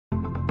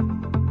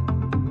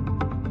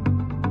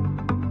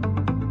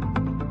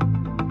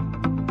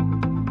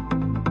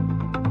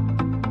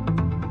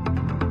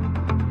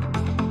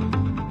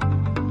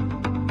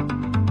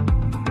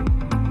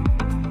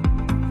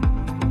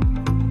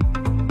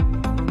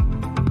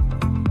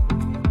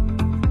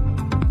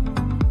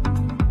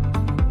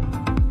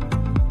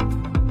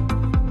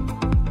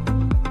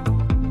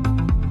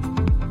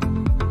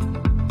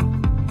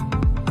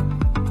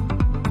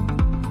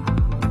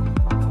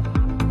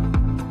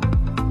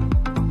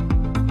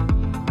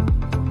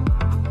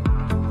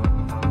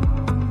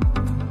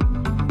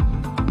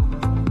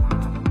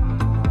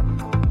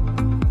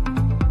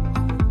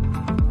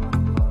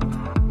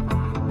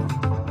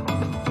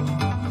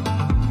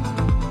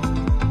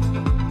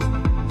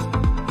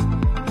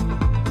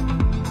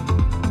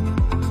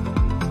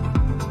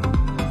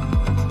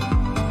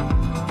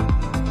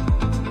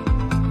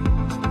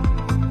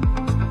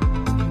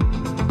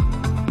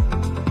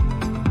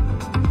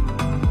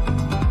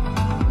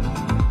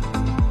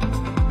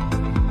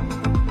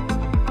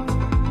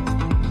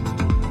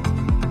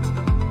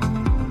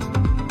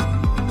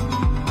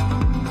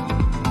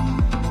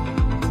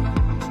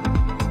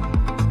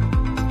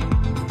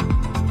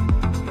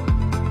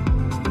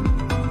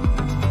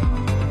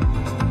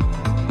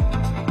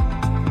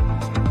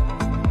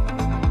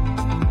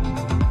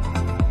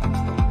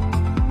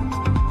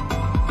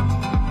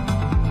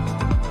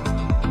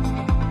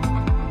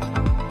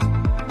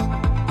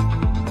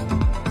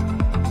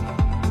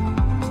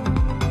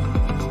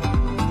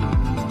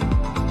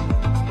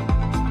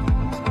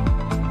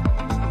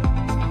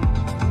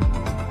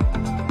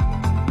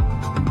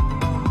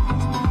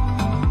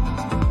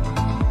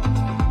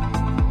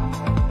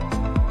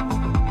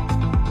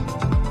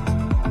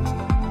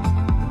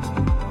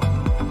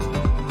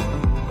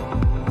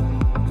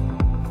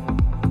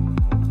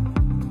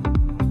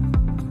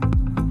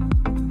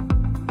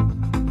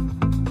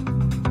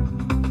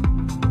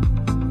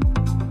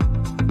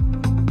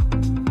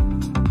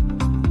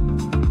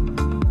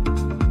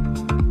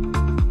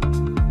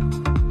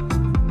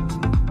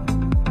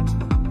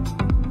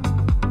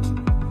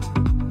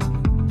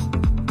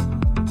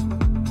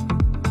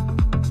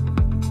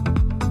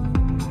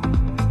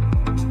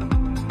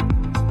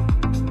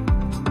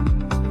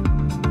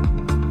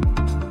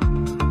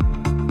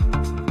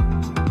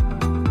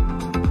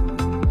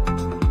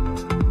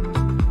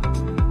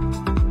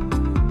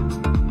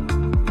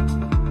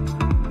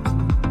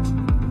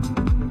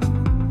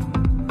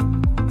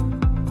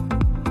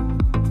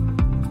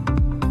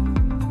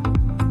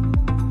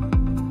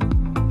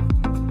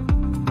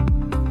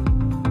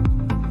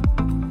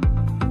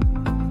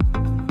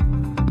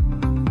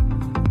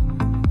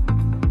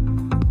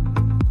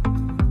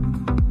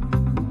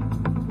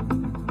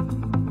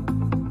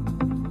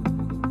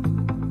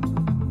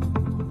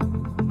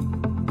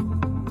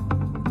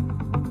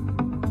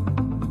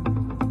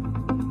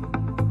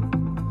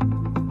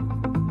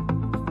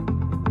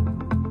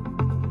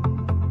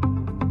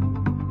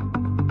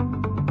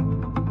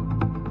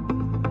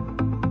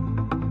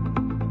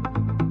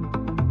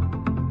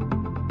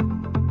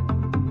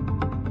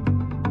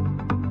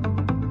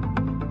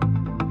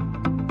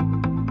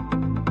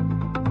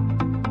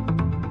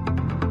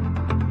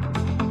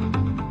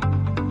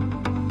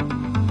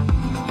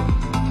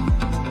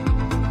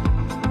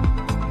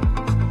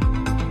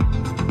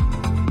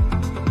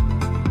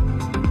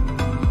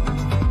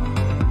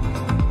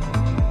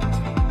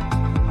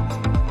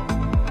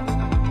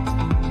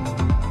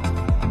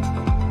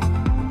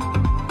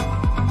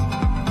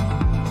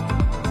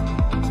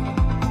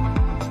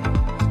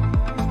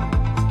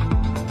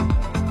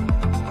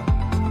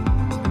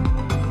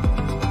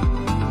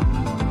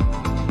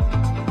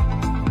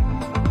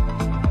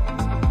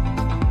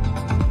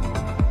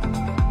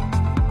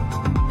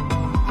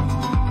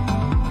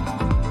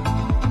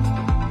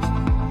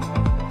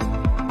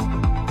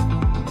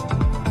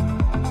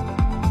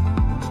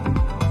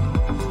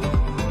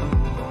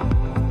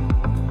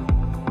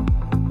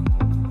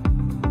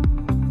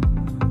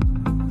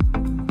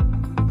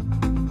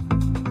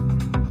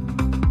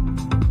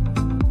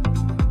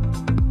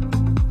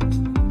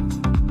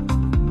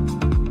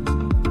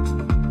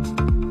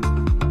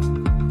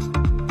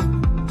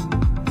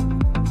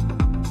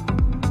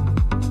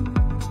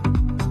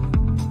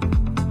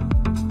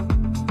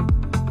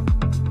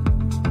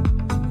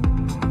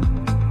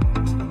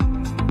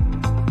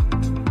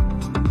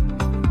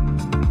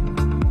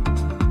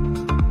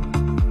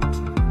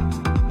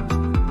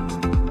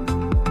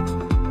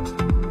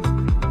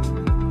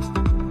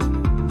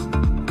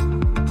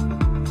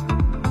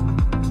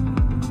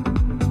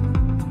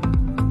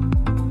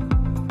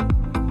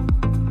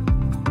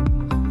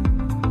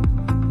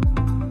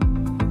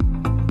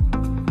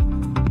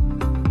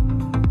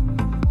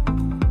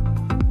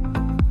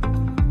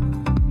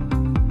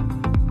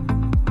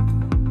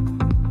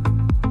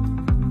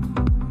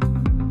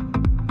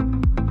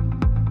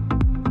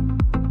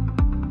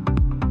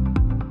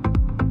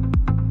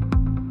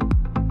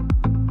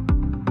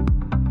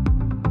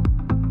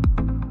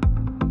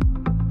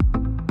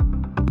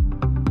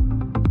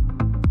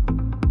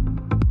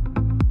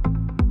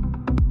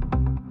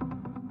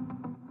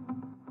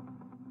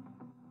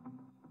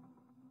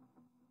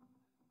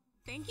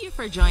Thank you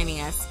for joining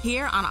us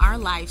here on our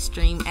live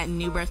stream at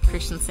New Birth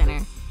Christian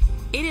Center.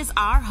 It is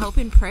our hope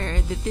and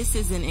prayer that this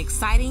is an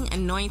exciting,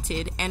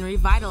 anointed, and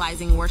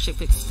revitalizing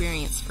worship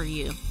experience for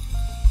you.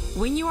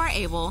 When you are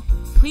able,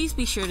 please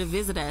be sure to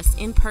visit us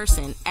in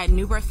person at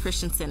New Birth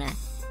Christian Center,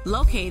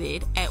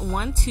 located at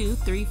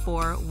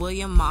 1234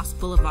 William Moss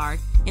Boulevard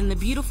in the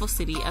beautiful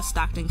city of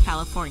Stockton,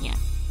 California.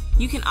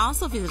 You can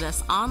also visit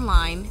us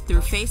online through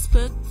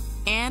Facebook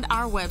and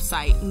our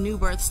website,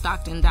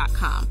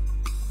 newbirthstockton.com.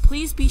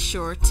 Please be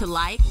sure to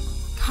like,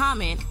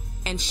 comment,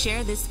 and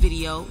share this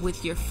video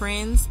with your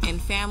friends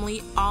and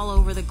family all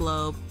over the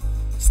globe.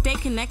 Stay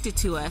connected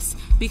to us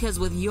because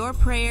with your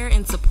prayer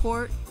and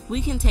support,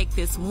 we can take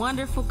this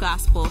wonderful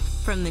gospel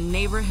from the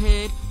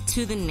neighborhood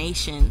to the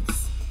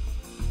nations.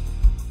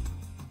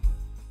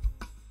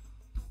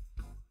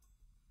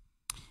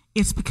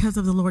 It's because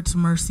of the Lord's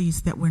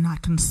mercies that we're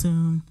not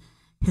consumed.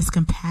 His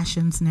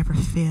compassions never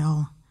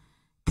fail.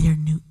 They're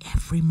new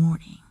every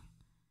morning.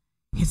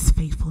 His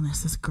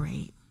faithfulness is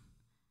great.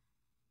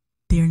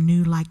 They're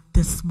new like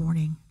this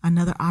morning.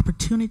 Another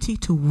opportunity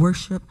to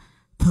worship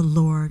the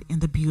Lord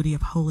in the beauty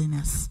of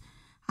holiness.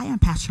 I am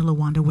Pastor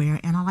LaWanda Ware,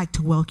 and I'd like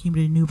to welcome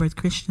you to New Birth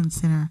Christian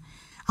Center.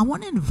 I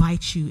want to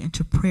invite you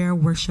into prayer,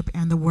 worship,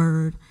 and the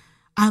Word.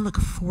 I look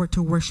forward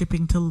to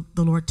worshiping to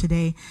the Lord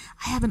today.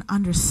 I have an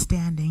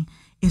understanding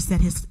is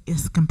that his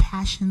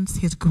compassions,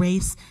 his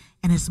grace,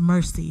 and his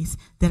mercies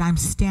that I'm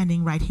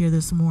standing right here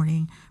this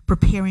morning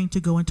preparing to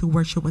go into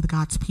worship with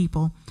God's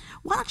people.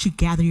 Why don't you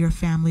gather your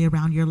family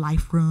around your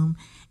life room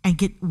and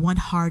get one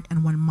heart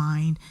and one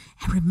mind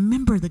and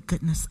remember the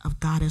goodness of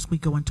God as we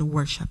go into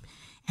worship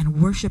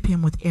and worship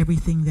him with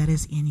everything that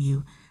is in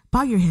you.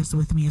 Bow your heads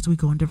with me as we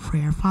go into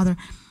prayer. Father,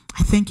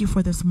 I thank you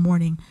for this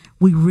morning.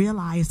 We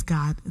realize,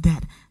 God,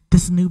 that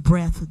this new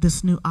breath,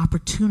 this new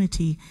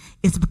opportunity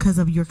is because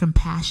of your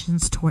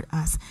compassions toward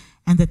us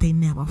and that they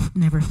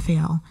never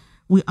fail.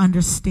 We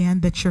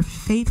understand that your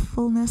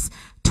faithfulness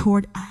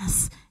toward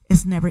us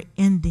is never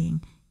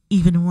ending,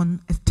 even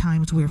when at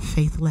times we're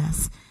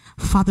faithless.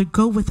 Father,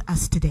 go with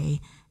us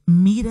today.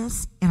 Meet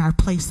us in our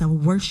place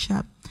of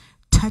worship.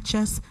 Touch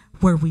us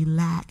where we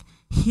lack.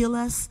 Heal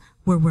us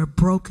where we're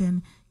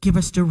broken. Give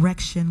us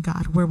direction,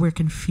 God, where we're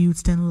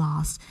confused and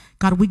lost.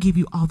 God, we give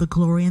you all the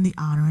glory and the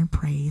honor and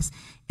praise.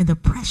 In the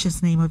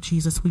precious name of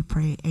Jesus, we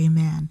pray.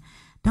 Amen.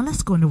 Now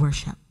let's go into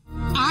worship.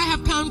 I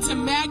have come to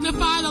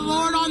magnify the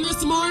Lord on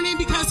this morning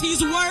because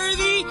he's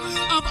worthy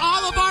of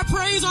all of our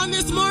praise on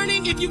this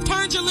morning. If you've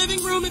turned your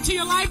living room into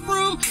your life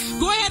room,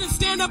 go ahead and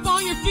stand up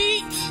on your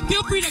feet.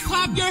 Feel free to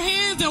clap your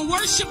hands and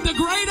worship the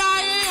great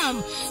I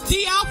am,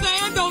 the Alpha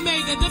and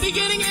Omega, the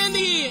beginning and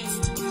the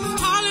end.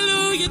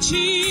 Hallelujah,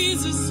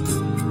 Jesus.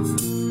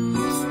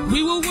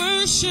 We will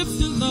worship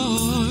the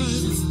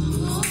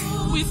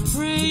Lord with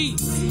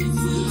praise,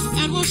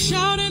 and we'll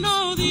shout in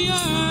all the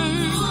earth.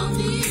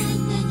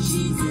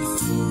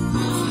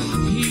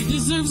 He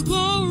deserves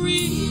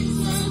glory.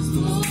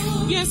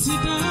 Yes, he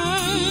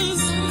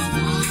does.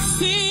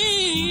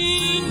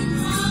 Sing.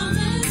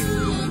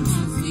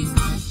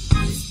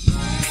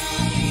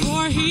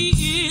 For he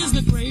is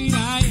the great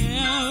I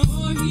am.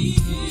 For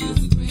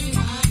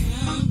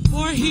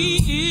he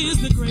is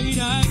the great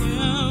I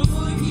am.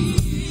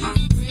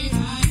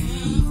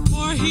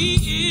 For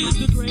he is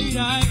the great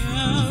I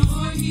am.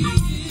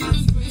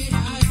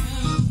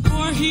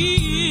 For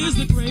he is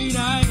the great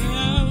I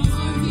am.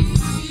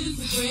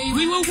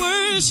 We will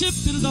worship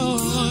the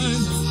Lord.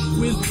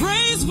 With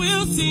praise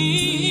we'll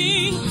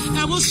sing,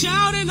 and we'll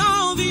shout in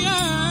all the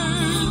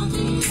earth.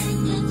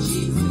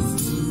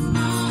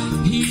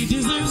 He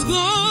deserves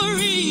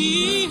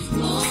glory.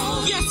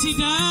 Yes, he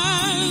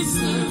does.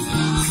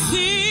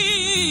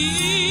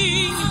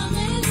 Sing.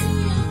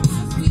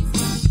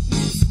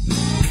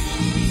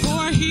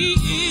 For he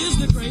is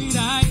the great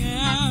I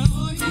am.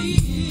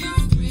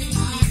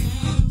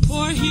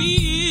 For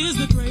he is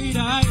the great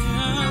I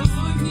am.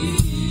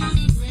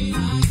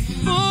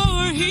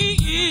 For he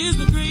is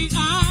the great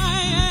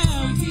I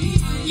am.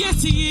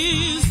 Yes,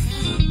 he is.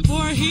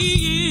 For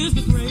he is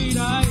the great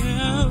I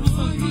am.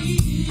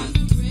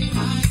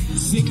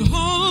 Sing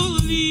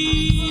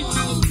holy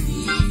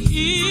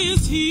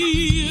is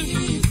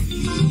he.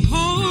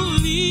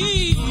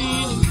 Holy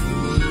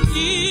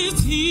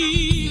is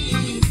he.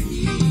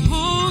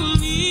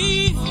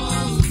 Holy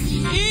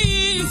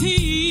is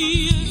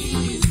he.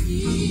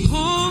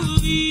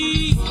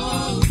 Holy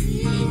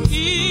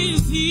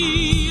is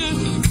he.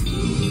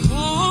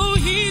 Oh,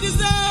 he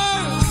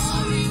deserves,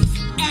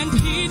 and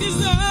he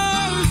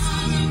deserves.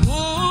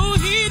 Oh,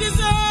 he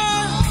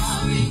deserves,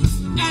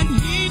 and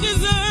he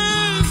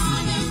deserves.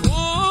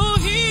 Oh,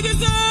 he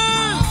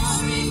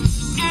deserves,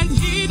 and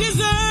he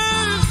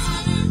deserves.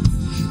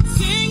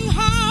 Sing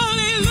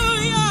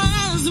hallelujah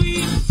as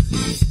we.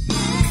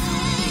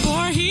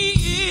 For he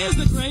is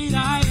the great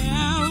I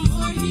am.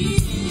 For he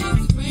is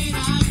the great I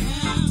am.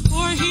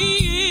 For he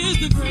is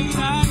the great I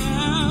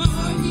am.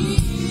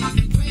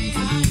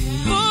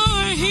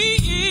 For he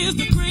is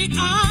the great I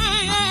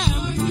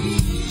am.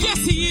 Yes,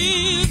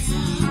 he is.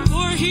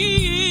 For he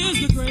is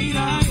the great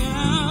I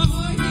am.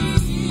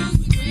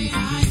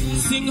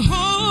 Sing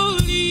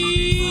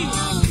holy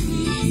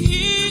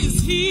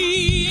is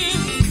he.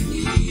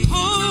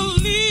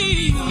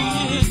 Holy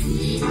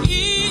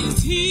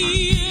is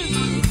he.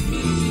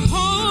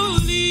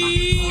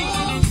 Holy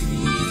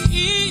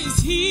is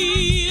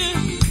he.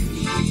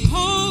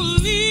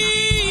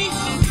 Holy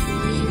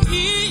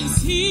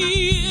is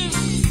he.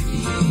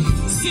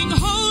 Sing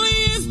holy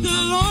is the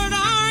Lord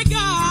our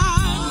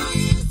God.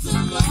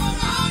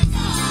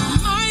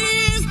 Mighty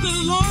is the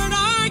Lord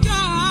our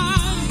God.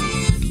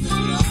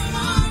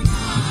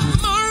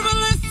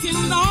 Marvelous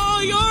in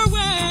all your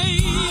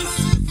ways.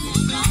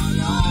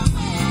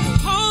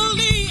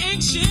 Holy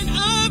ancient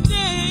of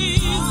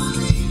days.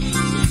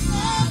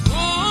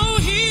 Oh,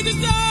 he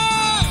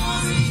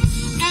deserves,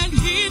 and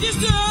he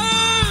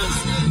deserves.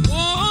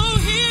 Oh,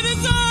 he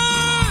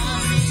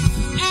deserves,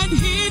 and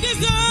he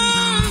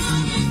deserves.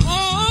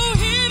 Oh,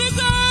 he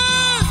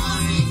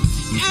deserves,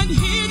 and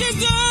he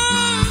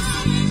deserves.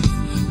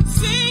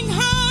 Sing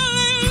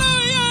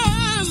hallelujah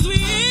as we,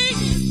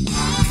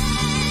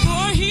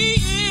 for he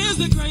is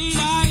the great I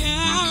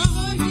am.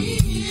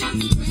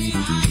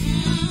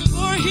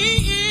 For he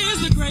is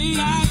the great I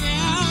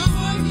am.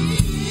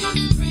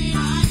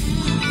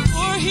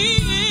 For he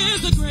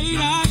is the great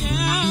I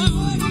am.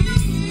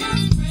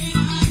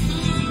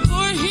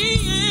 For he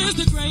is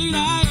the great I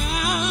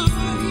am.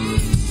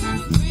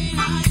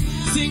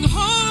 Sing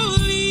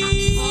holy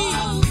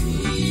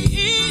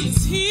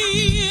is he.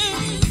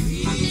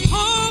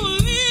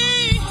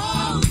 Holy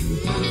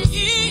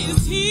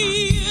is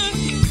he.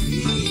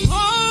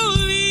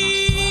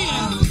 Holy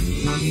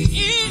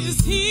is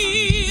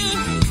he.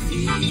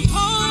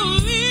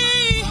 Holy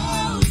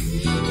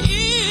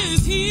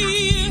is he.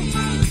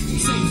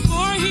 Say,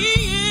 for he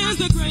is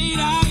the great I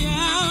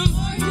am.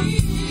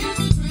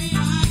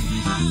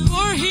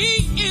 For he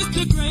is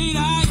the great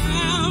I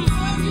am.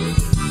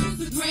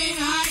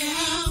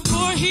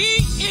 For he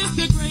is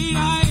the great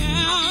I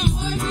am.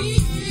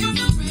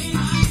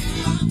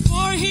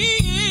 For he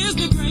is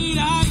the great I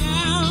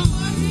am.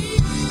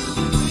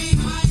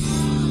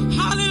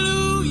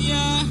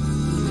 Hallelujah.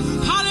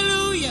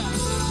 Hallelujah.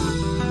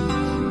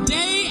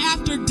 Day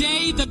after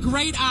day, the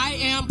great I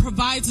am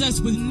provides us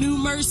with new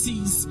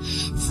mercies,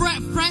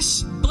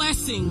 fresh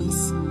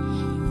blessings,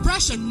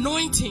 fresh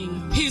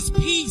anointing, his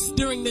peace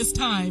during this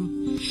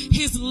time,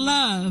 his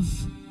love.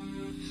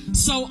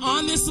 So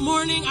on this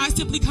morning, I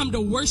simply come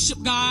to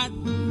worship God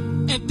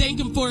and thank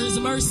him for his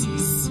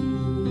mercies.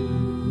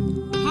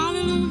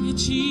 Hallelujah,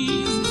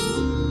 Jesus.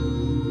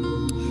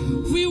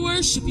 We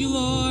worship you,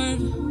 Lord.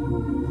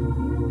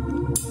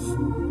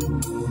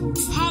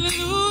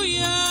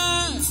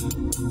 Hallelujah.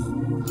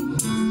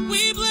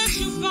 We bless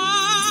you,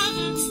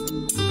 Father.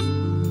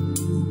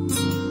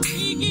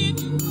 We give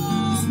you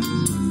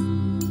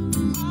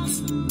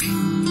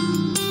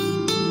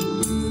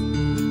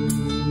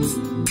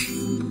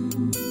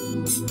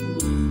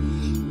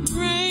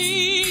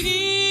great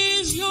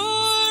is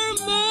your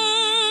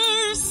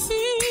mercy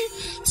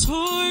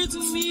towards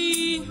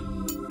me,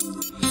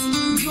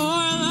 your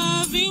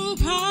loving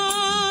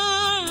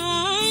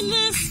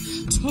kindness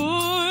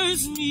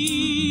towards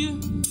me,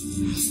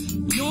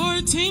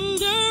 your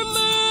tender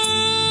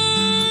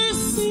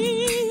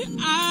mercy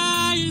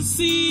I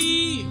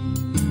see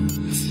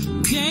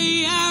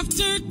day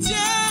after day.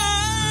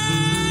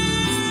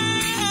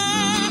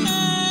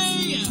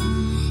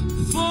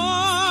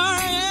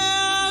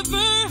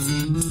 Forever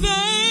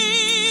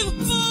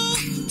faithful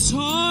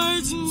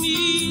towards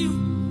me,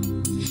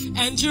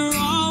 and you're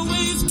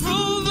always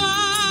providing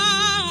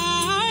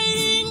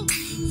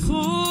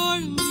for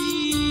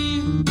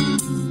me.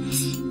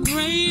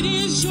 Great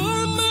is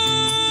your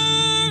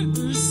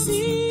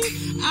mercy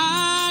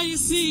I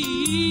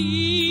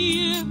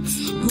see.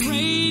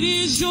 Great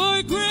is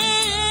your grace.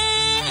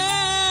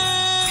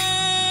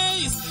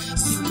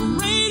 See,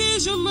 great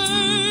is your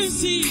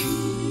mercy.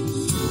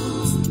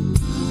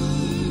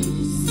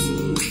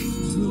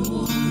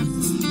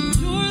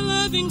 Your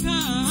loving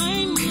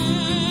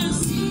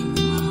kindness.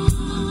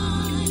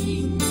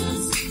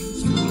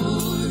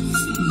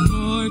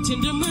 Your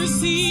tender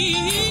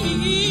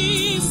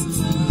mercies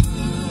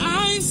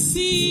I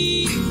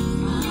see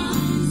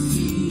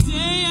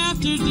day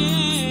after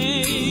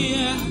day,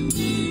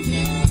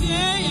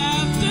 day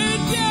after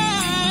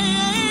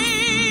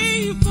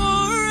day,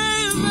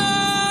 forever.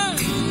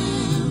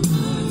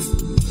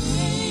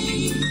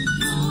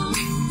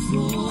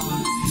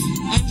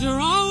 And you're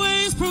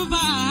always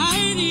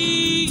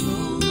providing.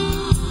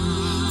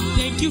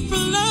 Thank you for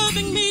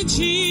loving me,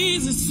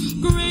 Jesus.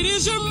 Great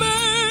is your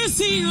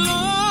mercy,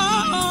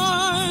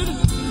 Lord.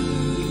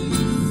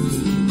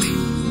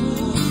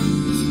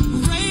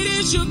 Great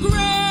is your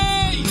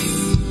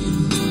grace.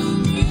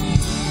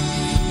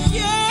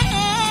 Yeah,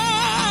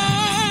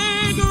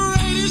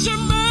 great is your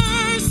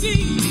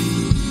mercy.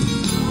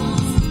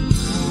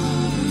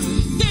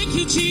 Thank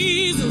you,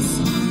 Jesus.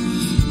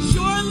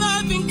 Your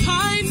loving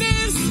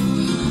kindness.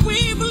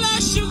 We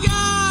bless you,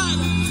 God.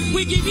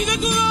 We give you the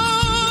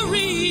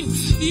glory.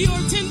 Your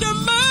tender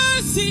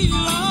mercy,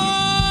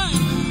 Lord.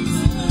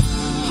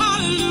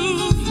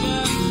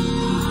 Hallelujah.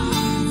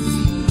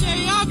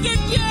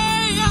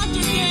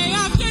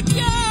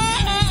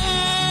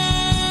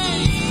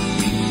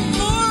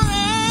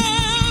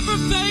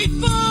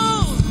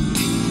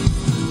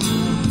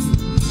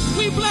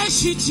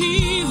 you,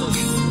 Jesus.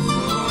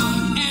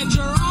 And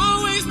you're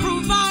always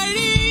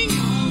providing.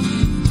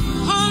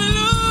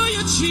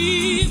 Hallelujah,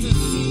 Jesus.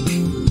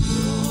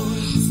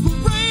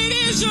 Great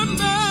is your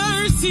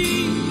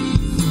mercy.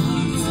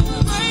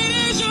 Great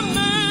is your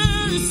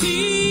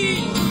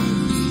mercy.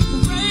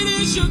 Great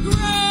is your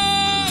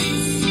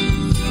grace.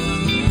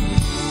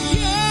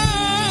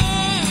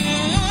 Yeah,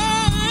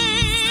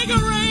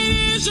 great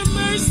is your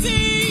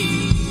mercy.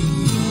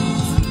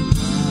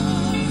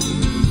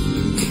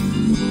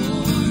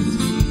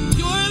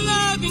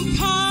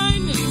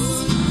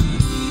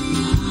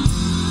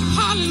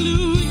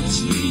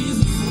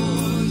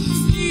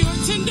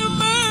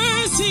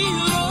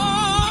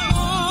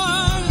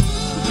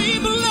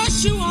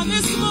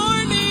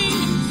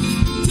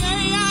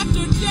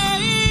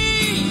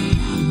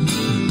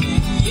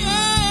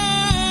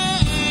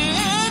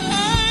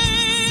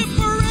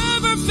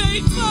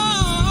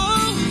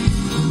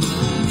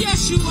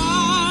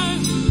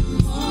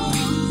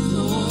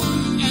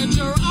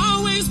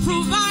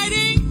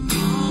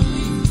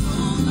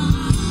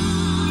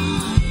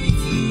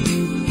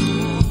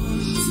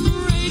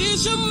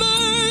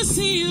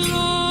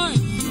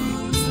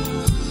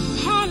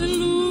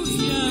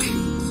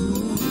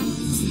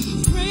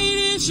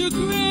 Your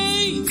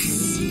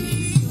grace.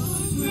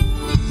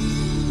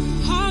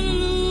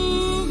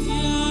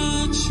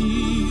 Hallelujah,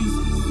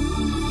 Jesus.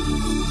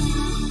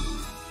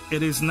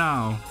 It is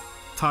now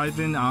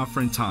tithing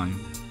offering time.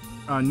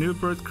 Our New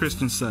Birth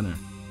Christian Center.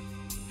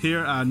 Here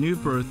at New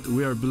Birth,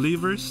 we are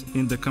believers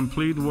in the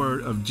complete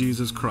word of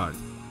Jesus Christ.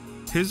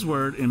 His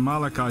word in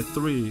Malachi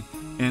 3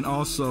 and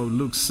also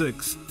Luke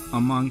 6,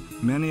 among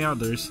many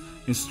others,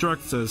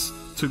 instructs us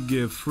to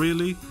give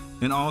freely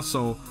and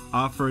also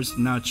offers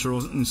natural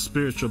and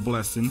spiritual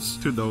blessings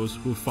to those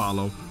who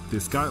follow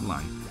this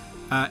guideline.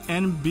 At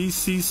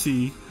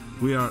NBCC,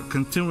 we are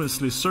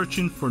continuously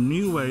searching for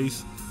new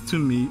ways to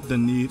meet the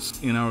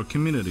needs in our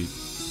community.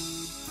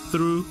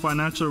 Through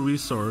financial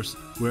resource,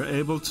 we're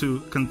able to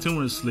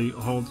continuously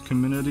hold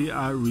community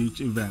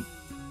outreach events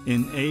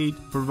and aid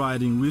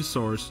providing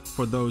resource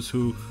for those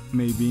who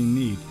may be in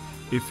need.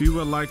 If you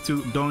would like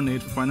to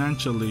donate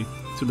financially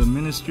to the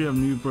Ministry of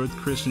New Birth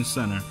Christian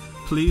Center,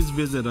 please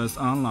visit us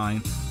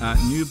online at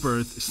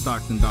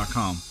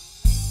newbirthstockton.com.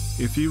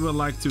 If you would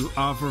like to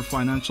offer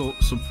financial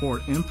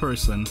support in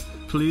person,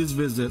 please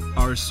visit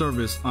our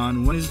service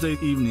on Wednesday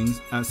evenings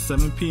at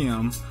 7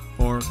 p.m.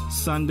 or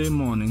Sunday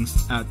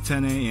mornings at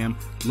 10 a.m.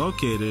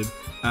 located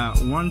at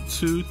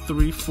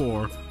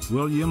 1234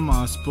 William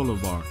Moss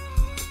Boulevard.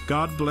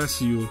 God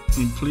bless you,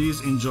 and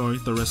please enjoy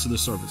the rest of the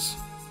service.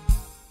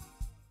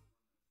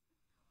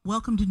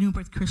 Welcome to New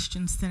Birth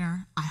Christian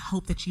Center. I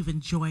hope that you've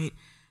enjoyed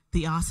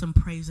the awesome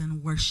praise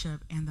and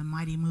worship and the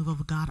mighty move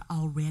of God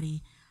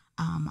already.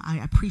 I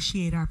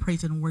appreciate our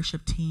praise and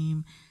worship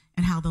team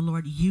and how the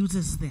Lord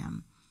uses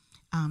them.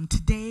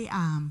 Today,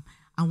 I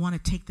want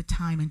to take the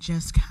time and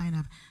just kind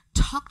of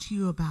talk to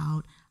you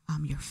about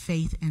your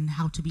faith and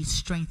how to be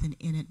strengthened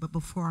in it. But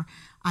before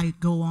I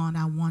go on,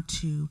 I want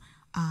to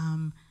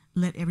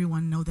let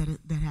everyone know that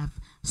have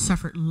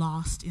suffered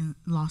loss in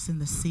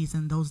the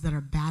season, those that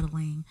are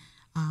battling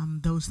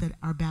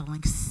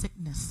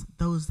sickness,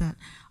 those that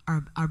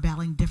are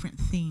battling different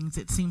things.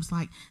 It seems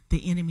like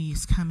the enemy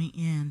is coming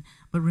in.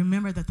 But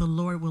remember that the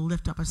Lord will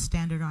lift up a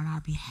standard on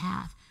our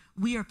behalf.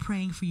 We are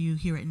praying for you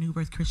here at New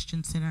Birth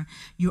Christian Center.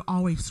 You're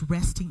always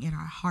resting in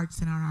our hearts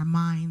and on our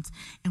minds,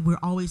 and we're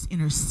always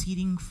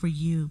interceding for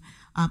you,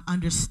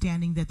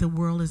 understanding that the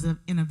world is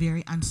in a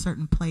very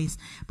uncertain place,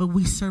 but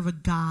we serve a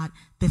God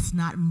that's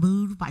not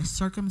moved by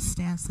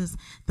circumstances.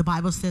 The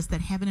Bible says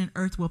that heaven and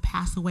earth will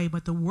pass away,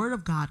 but the word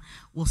of God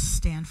will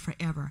stand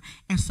forever.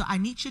 And so I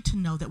need you to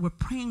know that we're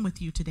praying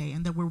with you today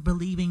and that we're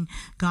believing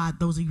God,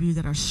 those of you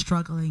that are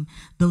struggling,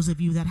 those of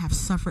you that have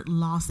suffered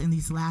loss in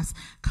these last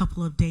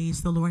couple of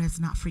days, the Lord has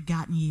not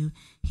forgotten you.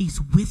 He's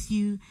with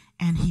you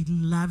and he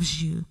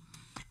loves you.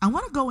 I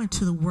want to go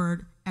into the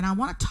word, and I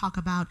want to talk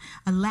about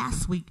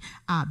last week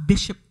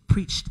Bishop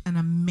preached an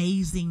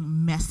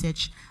amazing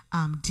message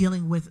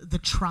dealing with the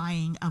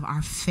trying of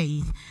our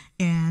faith,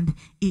 and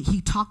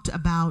he talked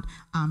about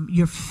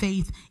your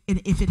faith,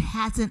 and if it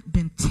hasn't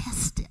been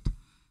tested,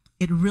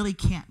 it really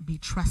can't be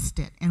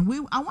trusted. And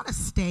I want to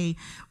stay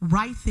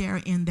right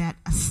there in that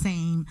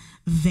same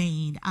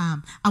vein.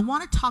 I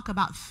want to talk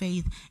about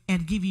faith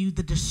and give you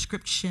the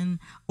description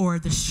or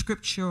the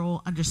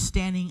scriptural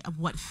understanding of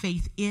what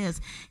faith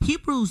is.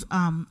 Hebrews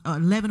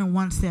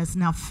 11:1 says,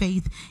 now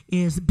faith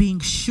is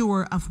being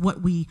sure of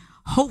what we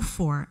hope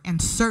for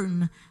and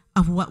certain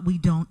of what we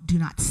do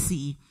not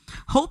see.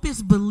 Hope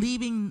is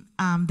believing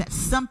that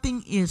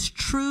something is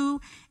true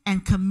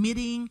and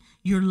committing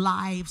your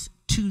lives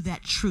to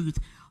that truth.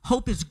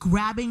 Hope is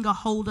grabbing a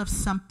hold of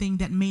something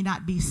that may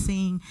not be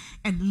seen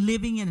and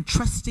living and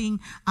trusting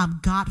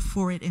God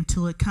for it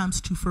until it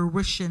comes to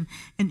fruition.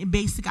 And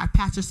basically, our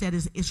pastor said,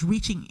 is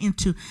reaching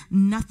into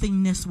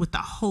nothingness with the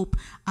hope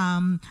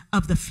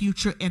of the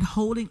future and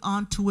holding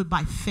on to it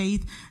by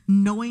faith,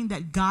 knowing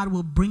that God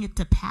will bring it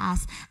to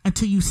pass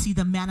until you see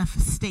the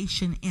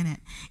manifestation in it.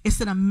 It's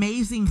an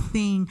amazing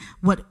thing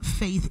what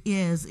faith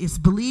is. It's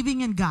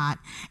believing in God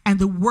and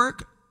the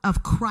work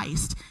of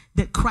Christ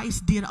that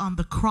Christ did on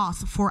the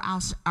cross for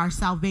our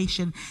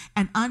salvation,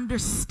 and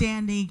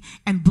understanding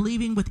and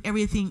believing with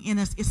everything in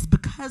us. It's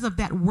because of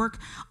that work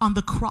on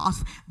the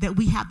cross that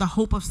we have the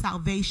hope of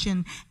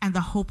salvation and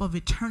the hope of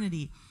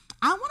eternity.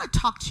 I want to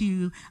talk to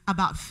you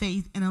about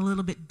faith in a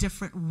little bit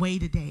different way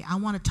today. I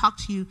want to talk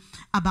to you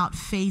about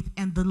faith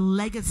and the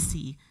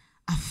legacy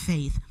of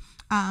faith.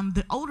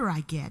 The older I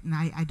get, and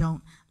I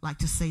don't like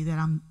to say that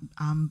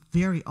I'm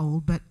very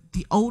old, but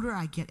the older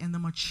I get and the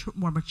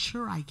more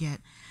mature I get,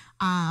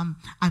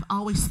 I've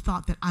always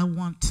thought that I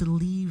want to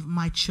leave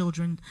my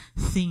children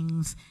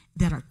things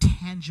that are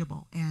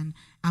tangible, and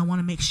I want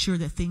to make sure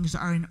that things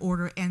are in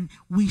order, and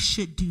we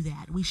should do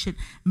that. We should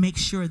make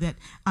sure that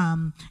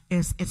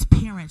as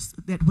parents,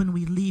 that when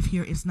we leave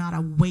here, it's not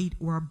a weight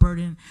or a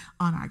burden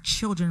on our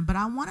children. But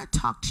I want to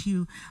talk to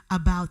you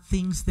about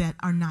things that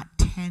are not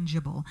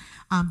tangible.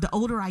 The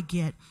older I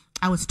get,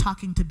 I was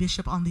talking to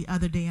Bishop on the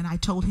other day, and I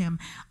told him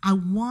I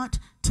want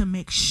to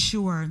make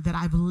sure that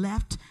I've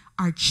left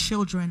our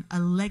children a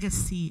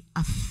legacy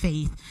of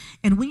faith.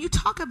 And when you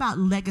talk about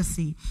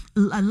legacy,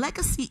 a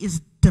legacy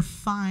is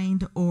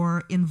defined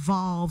or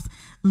involves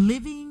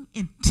living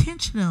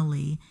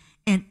intentionally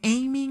and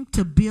aiming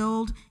to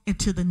build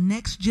into the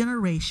next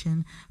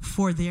generation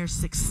for their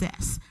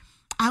success.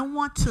 I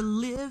want to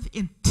live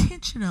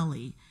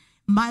intentionally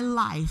my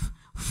life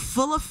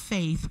full of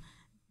faith,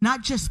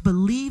 not just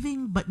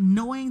believing, but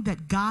knowing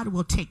that God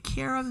will take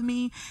care of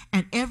me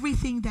and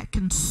everything that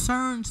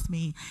concerns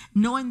me,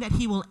 knowing that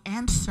he will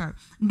answer,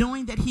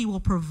 knowing that he will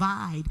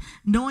provide,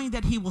 knowing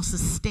that he will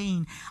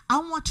sustain. I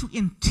want to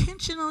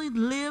intentionally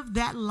live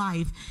that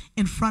life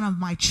in front of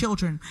my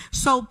children.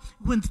 So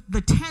when the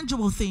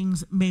tangible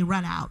things may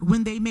run out,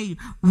 when they may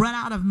run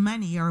out of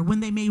money, or when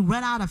they may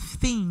run out of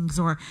things,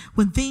 or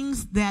when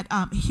things that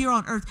here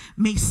on earth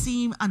may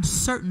seem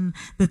uncertain,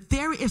 that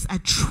there is a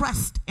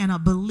trust and a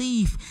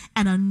belief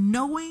and a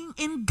knowing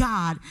in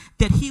God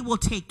that he will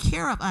take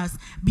care of us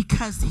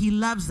because he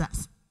loves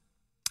us.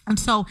 And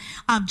so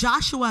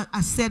Joshua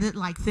said it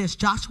like this.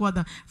 Joshua,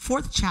 the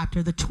 4th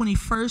chapter, the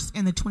 21st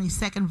and the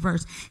 22nd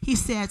verse, he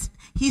said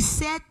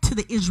to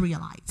the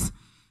Israelites,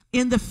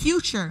 in the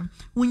future,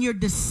 when your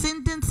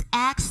descendants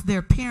ask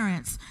their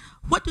parents,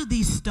 what do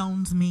these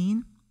stones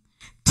mean?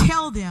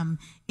 Tell them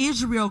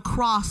Israel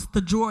crossed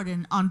the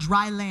Jordan on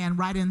dry land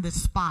right in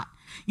this spot.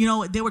 You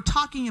know, they were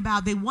talking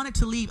about, they wanted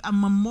to leave a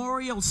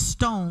memorial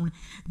stone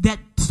that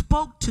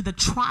spoke to the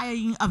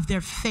trying of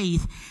their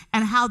faith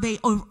and how they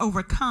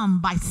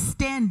overcome by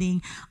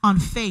standing on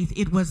faith.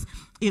 It was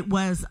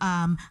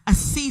a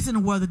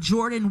season where the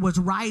Jordan was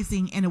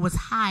rising and it was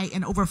high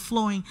and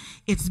overflowing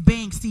its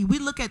banks. See, we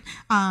look at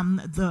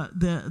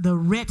the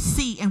Red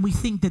Sea and we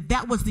think that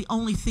that was the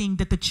only thing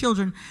that the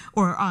children,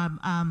 or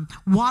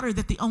water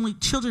that the only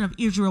children of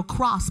Israel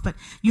crossed. But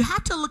you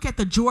have to look at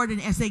the Jordan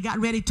as they got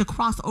ready to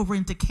cross over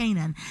into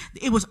Canaan.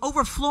 It was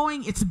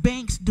overflowing its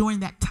banks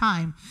during that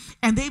time.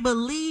 And they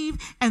believe,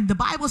 and the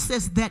Bible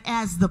says that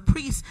as the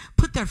priests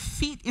put their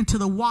feet into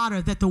the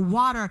water, that the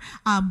water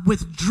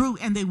withdrew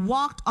and they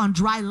walked on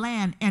dry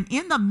land. And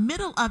in the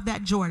middle of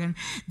that Jordan,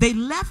 they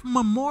left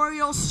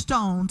memorial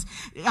stones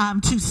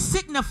to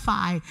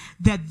signify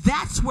that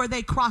that's where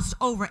they crossed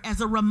over.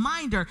 As a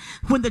reminder,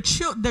 when their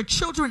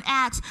children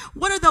asked,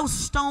 what are those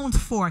stones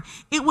for?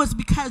 It was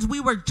because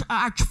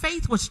our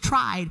faith was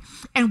tried,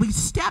 and we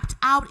stepped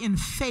out in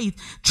faith,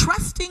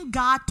 trusting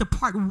God to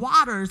part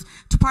waters,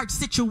 to part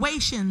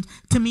situations,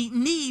 to meet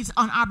needs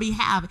on our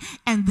behalf.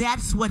 And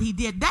that's what he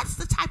did. That's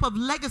the type of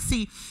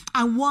legacy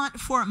I want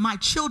for my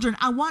children.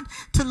 I want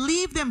to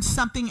leave them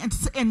something,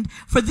 and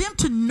for them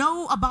to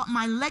know about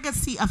my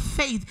legacy of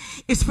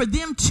faith is for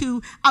them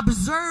to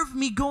observe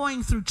me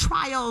going through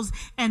trials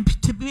and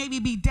to maybe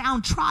be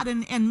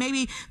downtrodden and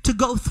maybe to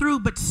go through,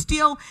 but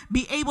still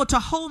be able to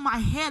hold my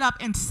head up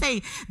and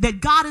say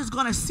that God is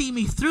going to see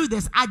me through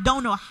this. I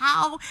don't know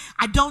how,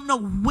 I don't know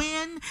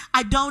when,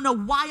 I don't know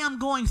why I'm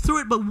going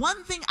through it, but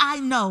one thing I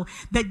know,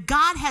 that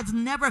God has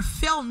never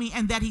failed me,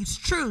 and that he's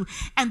true,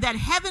 and that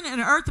heaven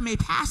and earth may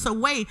pass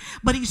away,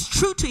 but he's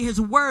true to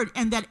his word,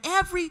 and that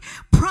every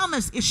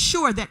promise is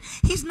sure, that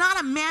he's not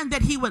a man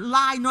that he would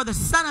lie, nor the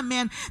son of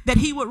man that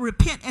he would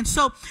repent. And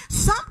so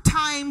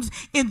sometimes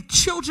in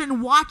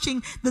children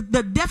watching, the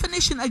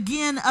definition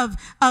again of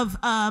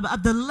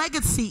the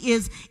legacy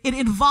is it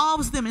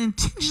involves them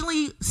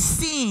intentionally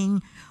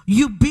seeing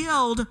you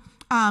build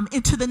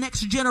into the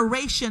next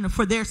generation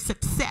for their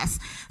success.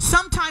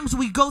 Sometimes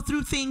we go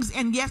through things,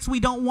 and yes, we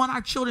don't want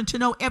our children to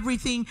know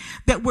everything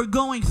that we're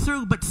going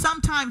through, but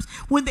sometimes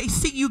when they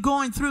see you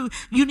going through,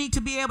 you need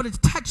to be able to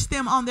touch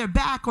them on their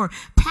back or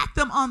pat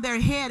them on their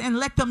head and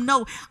let them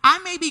know, I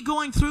may be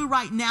going through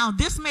right now.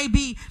 This may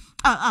be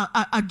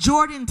a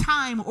Jordan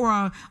time or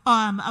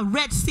a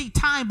Red Sea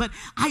time, but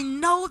I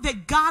know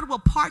that God will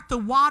part the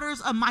waters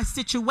of my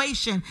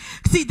situation.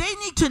 See, they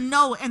need to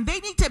know, and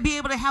they need to be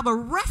able to have a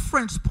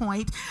reference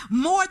point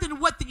more than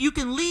what you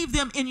can leave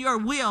them in your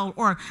will,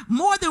 or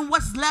more than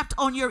what's left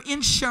on your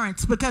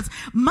insurance, because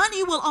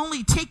money will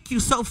only take you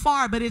so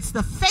far, but it's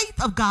the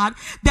faith of God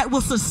that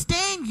will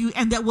sustain you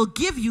and that will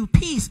give you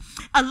peace,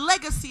 a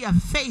legacy of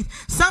faith.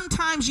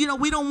 Sometimes,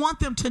 we don't want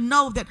them to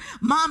know that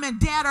mom and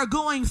dad are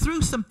going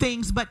through some things,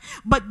 but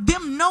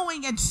them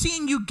knowing and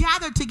seeing you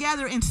gather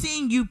together and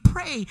seeing you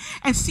pray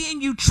and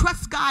seeing you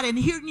trust God and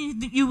hearing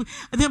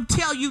them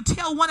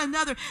tell one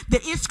another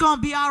that it's going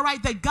to be all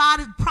right, that God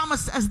has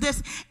promised us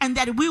this and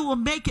that we will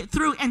make it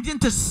through, and then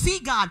to see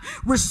God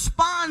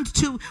respond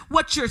to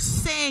what you're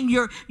saying.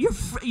 Your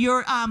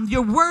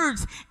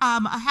words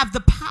have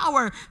the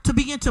power to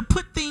begin to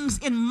put things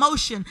in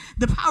motion.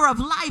 The power of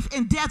life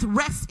and death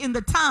rests in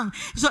the tongue.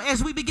 So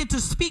as we begin to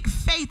speak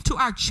faith to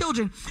our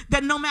children,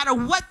 that no matter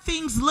what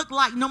things look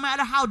like, no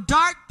matter how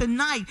dark the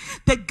night,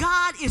 that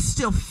God is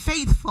still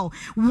faithful.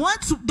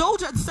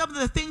 Those are some of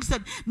the things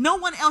that no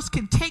one else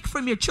can take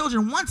from your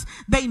children. Once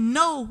they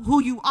know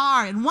who you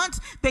are, and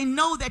once they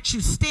know that you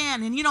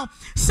stand. And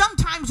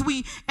sometimes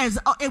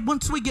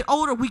once we get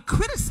older, we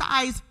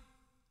criticize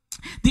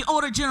the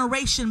older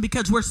generation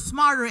because we're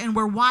smarter and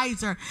we're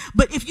wiser.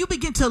 But if you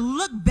begin to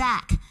look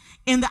back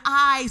in the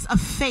eyes of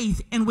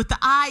faith and with the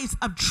eyes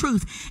of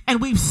truth,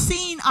 and we've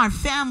seen our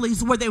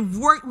families whether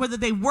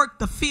they worked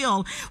the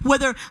field,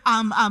 whether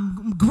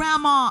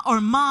grandma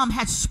or mom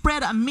had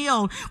spread a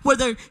meal,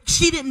 whether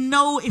she didn't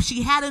know if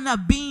she had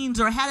enough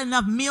beans or had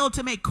enough meal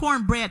to make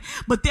cornbread,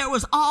 but there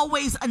was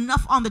always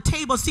enough on the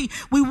table. See,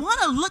 we want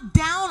to look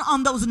down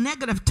on those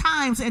negative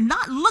times and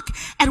not look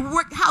at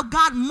how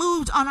God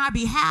moved on our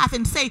behalf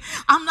and say,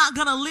 I'm not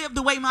going to live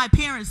the way my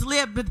parents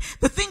lived. But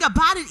the thing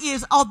about it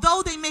is,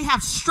 although they may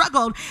have struggled,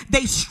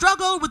 they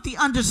struggled with the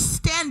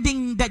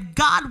understanding that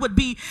God would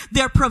be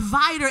their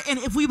provider. And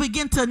if we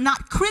begin to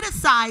not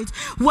criticize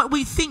what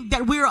we think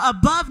that we're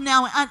above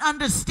now, and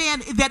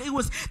understand that it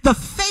was the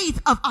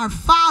faith of our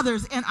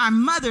fathers and our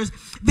mothers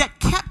that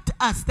kept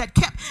us, that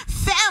kept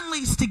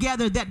families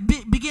together, that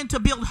began to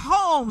build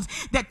homes,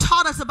 that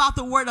taught us about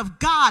the word of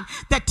God,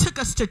 that took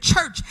us to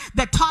church,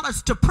 that taught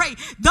us to pray.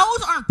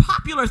 Those aren't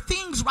popular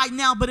things right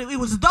now, but it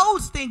was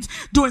those things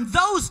during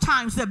those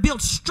times that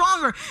built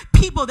stronger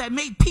people, that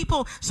made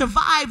people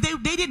survive.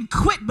 They didn't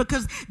quit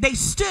because they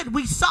stood.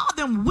 We saw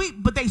them weep,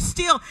 but they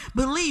still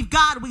believed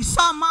God. We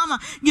saw mama,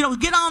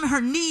 get on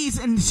her knees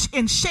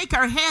and shake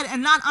her head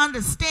and not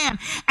understand,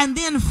 and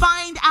then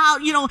find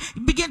out,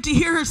 begin to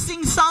hear her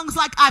sing songs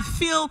like, I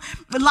feel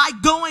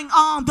like going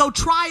on, though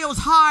trials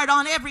hard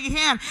on every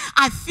hand.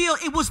 I feel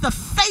it was the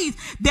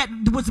faith that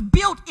was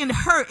built in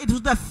her. It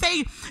was the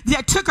faith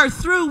that took her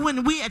through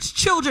when we as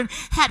children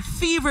had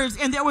fevers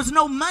and there was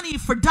no money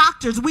for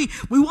doctors. We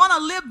want to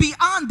live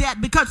beyond that,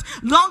 because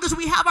long as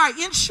we have our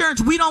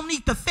insurance, we don't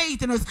need the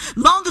faith. And as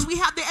long as we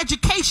have the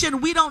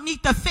education, we don't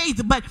need the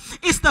faith. But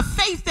it's the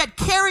faith that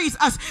carries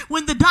us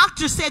when the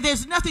doctor said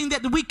there's nothing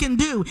that we can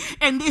do.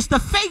 And it's the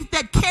faith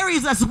that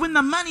carries us when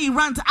the money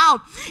runs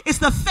out. It's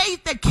the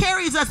faith that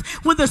carries us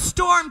when the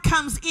storm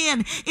comes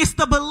in. It's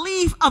the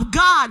belief of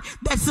God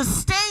that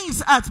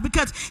sustains us,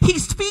 because he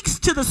speaks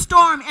to the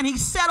storm and he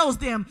settles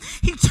them.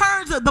 He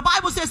turns, the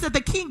Bible says that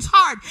the king's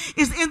heart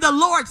is in the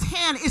Lord's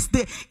hand. It's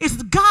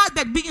God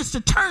that begins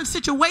to turn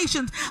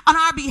situations on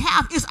our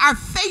behalf. It's our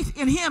faith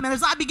in him. And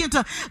as I begin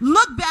to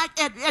look back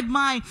at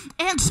my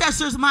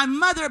ancestors, my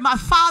mother, my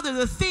father,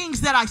 the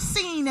things that I've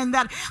seen and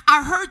that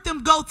I heard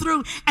them go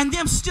through, and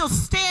them still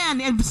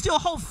stand and still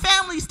hold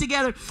families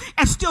together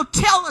and still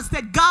tell us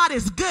that God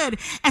is good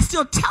and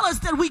still tell us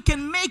that we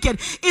can make it.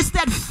 It's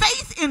that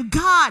faith in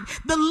God,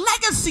 the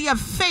legacy of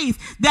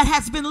faith that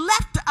has been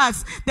left to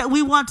us, that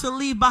we want to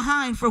leave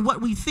behind for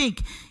what we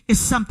think is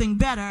something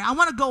better. I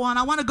want to go on.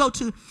 I want to go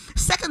to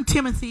 2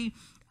 Timothy,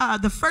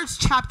 the 1st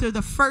chapter,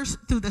 the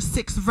 1st through the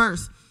 6th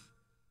verse.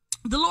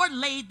 The Lord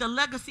laid the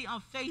legacy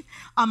of faith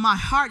on my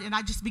heart, and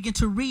I just began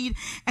to read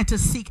and to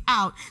seek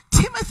out.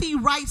 Timothy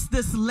writes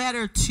this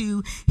letter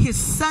to his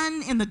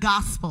son in the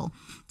gospel,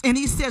 and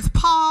he says,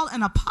 Paul,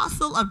 an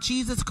apostle of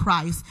Jesus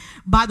Christ,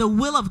 by the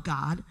will of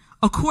God,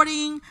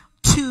 according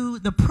to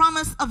the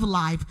promise of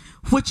life,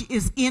 which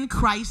is in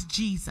Christ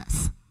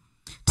Jesus.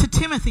 To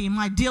Timothy,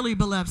 my dearly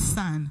beloved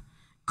son,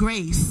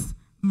 grace,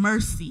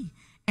 mercy,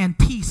 and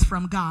peace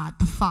from God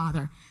the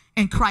Father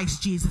and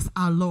Christ Jesus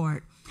our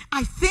Lord.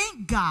 I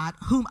thank God,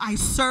 whom I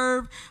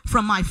serve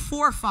from my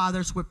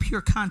forefathers with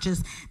pure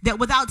conscience, that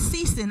without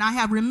ceasing I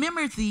have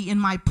remembered thee in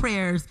my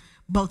prayers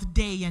both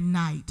day and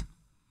night,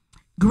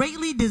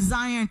 greatly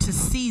desiring to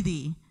see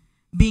thee,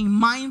 being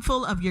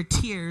mindful of your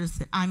tears,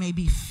 that I may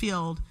be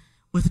filled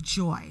with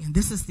joy. And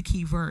this is the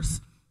key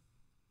verse.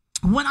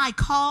 When I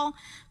call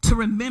to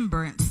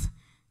remembrance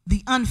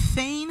the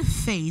unfeigned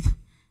faith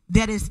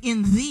that is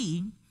in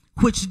thee,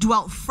 which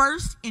dwelt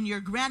first in your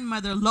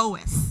grandmother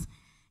Lois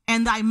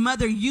and thy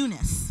mother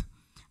Eunice,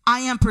 I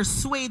am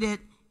persuaded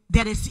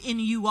that it's in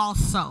you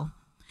also.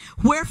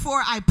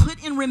 Wherefore I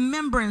put in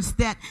remembrance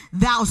that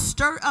thou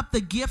stir up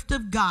the gift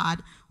of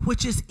God,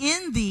 which is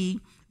in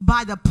thee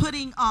by the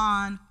putting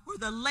on or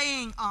the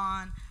laying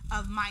on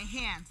of my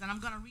hands. And I'm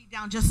going to read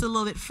down just a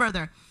little bit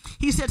further.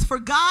 He says, for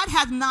God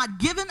hath not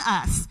given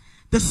us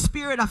the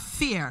spirit of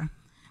fear,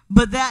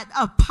 but that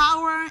of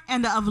power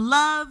and of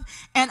love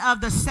and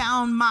of the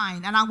sound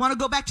mind. And I want to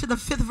go back to the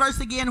 5th verse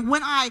again.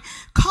 When I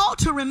call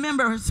to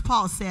remember, as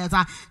Paul says,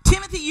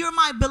 Timothy, you're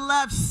my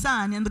beloved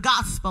son in the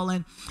gospel,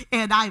 and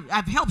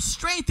I've helped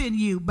strengthen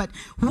you. But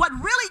what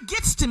really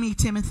gets to me,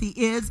 Timothy,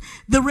 is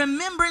the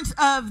remembrance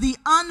of the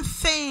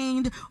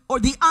unfeigned or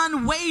the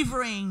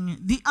unwavering,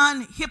 the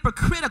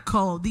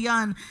unhypocritical,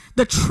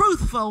 the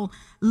truthful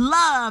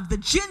love, the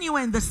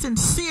genuine, the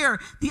sincere,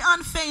 the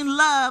unfeigned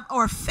love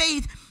or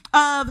faith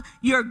of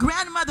your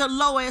grandmother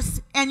Lois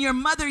and your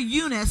mother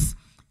Eunice.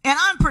 And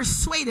I'm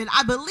persuaded,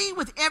 I believe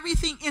with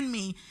everything in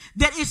me,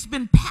 that it's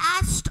been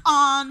passed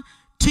on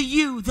to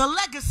you, the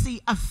legacy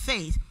of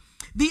faith,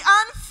 the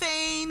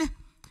unfeigned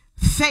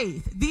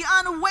faith, the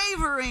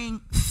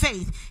unwavering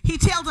faith. He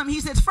tells them,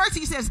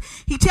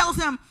 he tells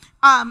them,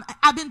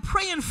 I've been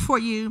praying for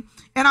you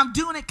and I'm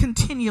doing it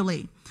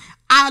continually.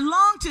 I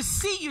long to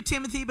see you,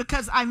 Timothy,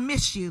 because I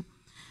miss you.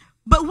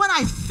 But when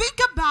I think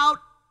about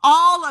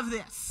all of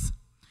this,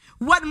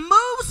 what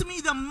moves me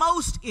the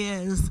most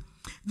is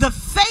the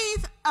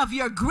faith of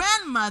your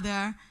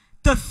grandmother,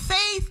 the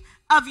faith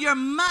of your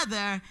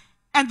mother,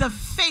 and the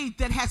faith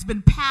that has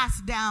been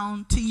passed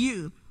down to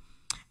you.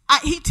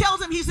 He tells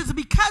them, he says,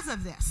 because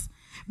of this,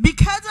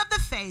 because of the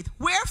faith,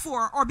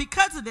 wherefore, or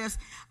because of this,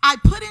 I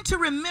put into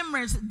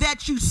remembrance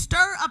that you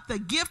stir up the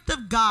gift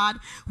of God,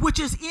 which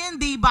is in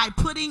thee by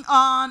putting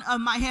on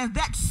of my hands.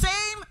 That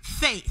same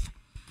faith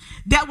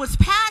that was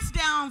passed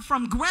down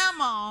from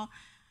grandma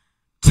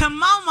to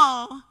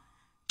mama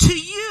to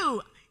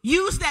you,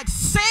 use that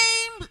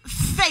same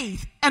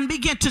faith and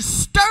begin to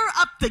stir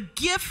up the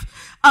gift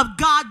of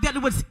God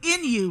that was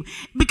in you.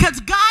 Because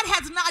God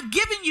has not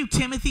given you,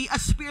 Timothy, a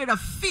spirit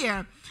of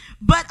fear,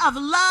 but of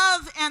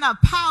love and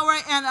of power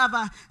and of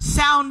a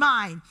sound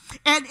mind.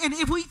 And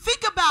if we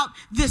think about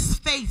this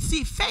faith,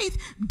 see, faith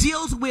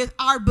deals with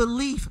our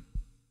belief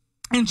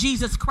in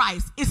Jesus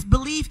Christ. It's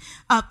belief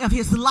of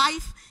his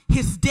life,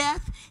 his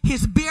death,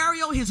 his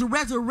burial, his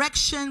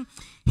resurrection,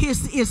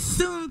 his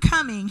soon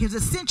coming, his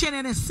ascension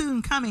and his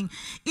soon coming.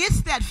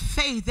 It's that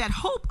faith, that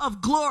hope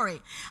of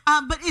glory.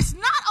 But it's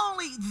not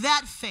only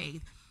that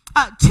faith.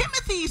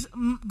 Timothy's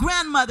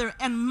grandmother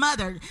and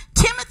mother,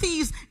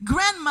 Timothy's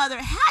grandmother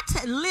had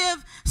to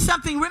live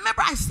something.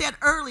 Remember I said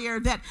earlier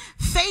that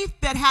faith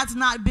that has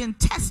not been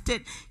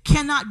tested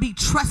cannot be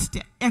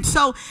trusted. And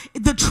so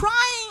the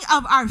trying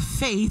of our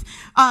faith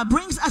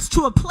brings us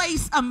to a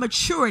place of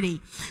maturity.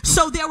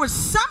 So there was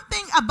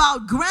something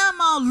about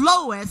Grandma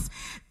Lois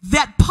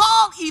that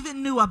Paul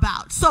even knew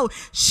about. So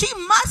she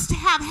must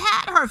have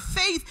had her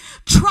faith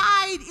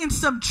tried in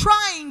some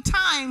trying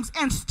times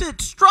and stood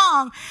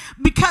strong,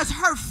 because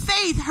her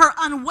faith, her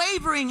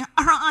unwavering, her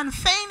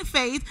unfeigned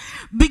faith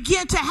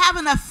began to have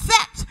an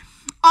effect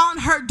on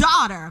her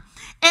daughter.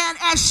 And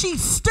as she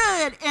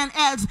stood, and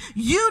as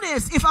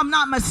Eunice, if I'm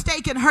not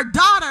mistaken, her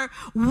daughter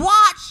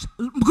watched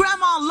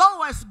Grandma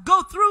Lois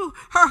go through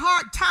her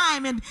hard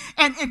time and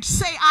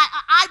say,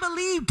 I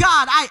believe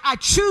God. I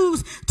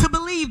choose to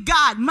believe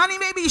God. Money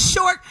may be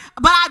short,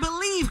 but I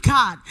believe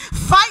God.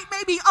 Fight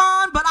may be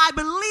on, but I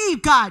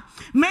believe God.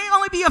 May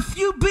only be a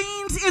few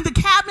beans in the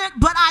cabinet,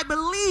 but I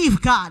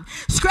believe God.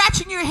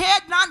 Scratching your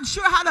head, not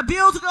sure how the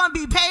bills are going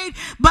to be paid,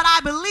 but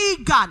I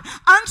believe God.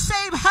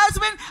 Unsaved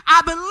husband,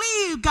 I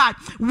believe God.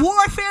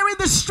 Warfare in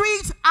the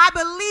streets, I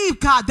believe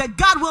God, that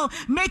God will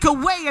make a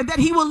way and that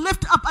he will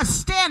lift up a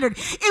standard.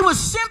 It was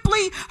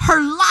simply her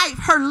life,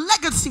 her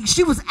legacy.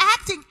 She was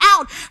acting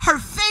out her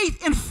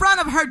faith in front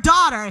of her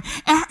daughter,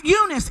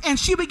 Eunice, and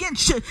she began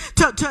to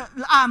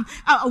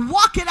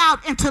walk it out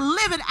and to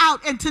live it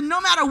out, and to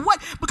no matter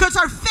what, because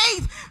her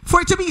faith,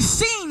 for it to be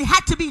seen,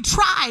 had to be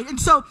tried. And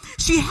so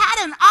she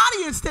had an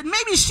audience that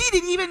maybe she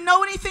didn't even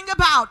know anything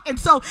about. And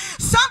so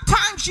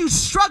sometimes you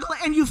struggle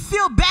and you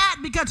feel bad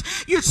because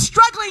you're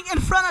struggling in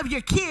front of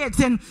your kids,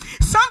 and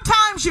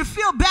sometimes you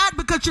feel bad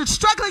because you're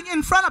struggling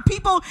in front of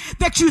people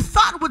that you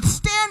thought would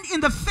stand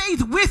in the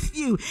faith with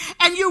you,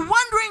 and you're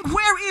wondering,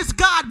 where is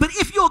God? But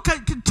if you'll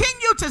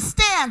continue to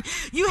stand,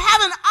 you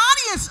have an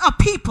audience of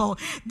people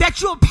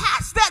that you'll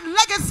pass that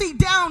legacy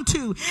down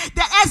to,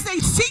 that as they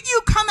see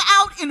you come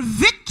out in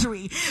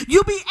victory,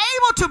 you'll be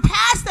able to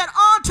pass that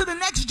on to the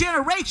next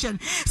generation,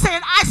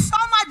 saying, I saw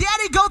my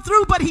daddy go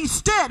through, but he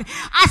stood.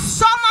 I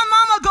saw my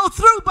mama go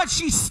through, but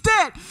she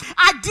stood.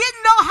 I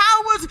didn't know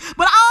how it was,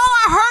 but all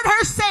I heard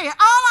her say,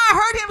 all I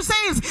heard him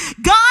say is,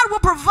 God will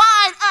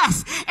provide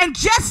us. And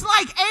just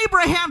like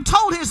Abraham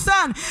told his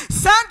son,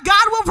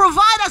 God will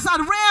provide us a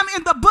ram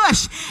in the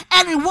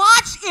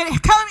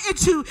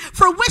into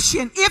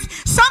fruition.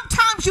 If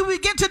sometimes you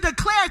begin to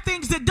declare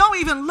things that don't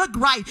even look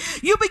right,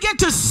 you begin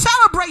to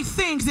celebrate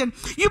things, and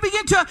you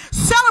begin to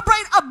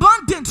celebrate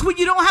abundance when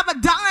you don't have a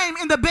dime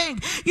in the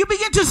bank. You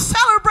begin to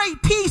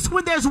celebrate peace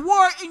when there's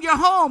war in your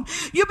home.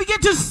 You begin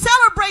to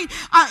celebrate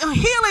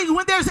healing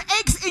when there's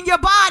aches in your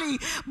body.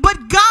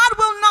 But God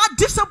will not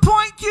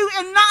disappoint you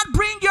and not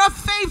bring your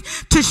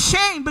faith to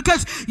shame,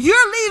 because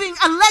you're leaving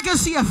a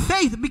legacy of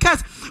faith.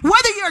 Because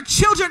whether your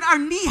children are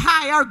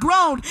knee-high or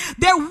grown,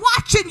 they're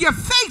watching your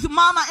faith,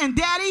 mama and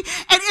daddy.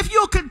 And if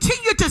you'll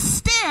continue to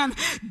stand,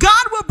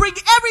 God will bring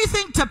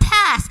everything to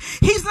pass.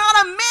 He's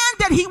not a man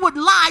that he would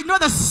lie, nor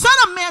the son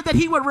of man that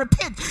he would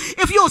repent.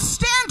 If you'll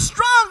stand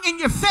strong in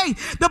your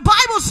faith, the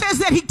Bible says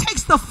that he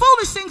takes the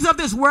foolish things of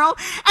this world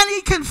and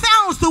he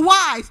confounds the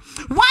wise.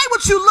 Why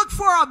would you look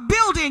for a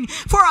building,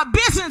 for a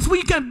business where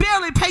you can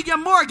barely pay your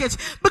mortgage?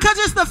 Because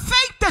it's the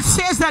faith that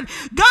says that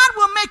God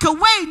will make a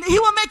way. He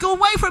will make a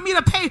way for me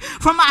to pay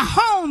for my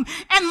home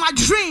and my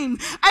dream.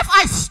 If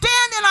I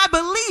stand and I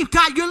believe,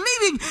 God, you're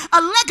leaving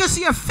a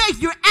legacy of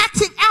faith. You're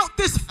acting out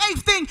this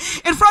faith thing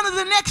in front of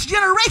the next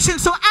generation.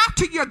 So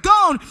after you're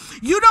gone,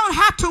 you don't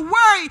have to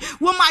worry,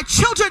 will my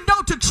children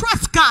know to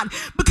trust God?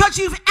 Because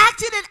you've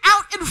acted it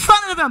out in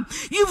front of them.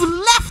 You've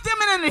left them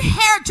in an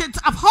inheritance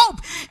of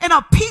hope and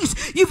of peace.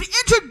 You've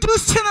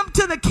introduced them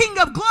to the King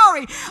of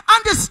Glory,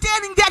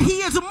 understanding that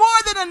he is more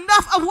than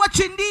enough of what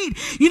you need.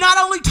 You not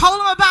only told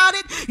them about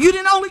it, you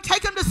didn't only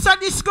take them to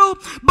Sunday school,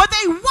 but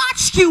they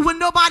watched you when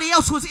nobody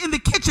else was in the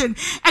kitchen,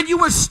 and you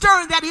were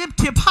stirring that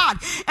empty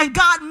pot, and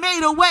God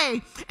made a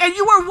way. And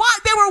they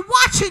were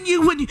watching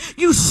you when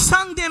you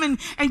sung them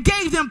and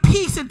gave them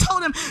peace and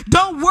told them,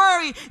 don't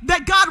worry,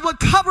 that God would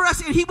cover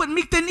us and he would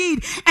meet the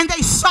need. And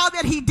they saw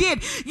that he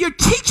did. You're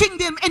teaching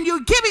them and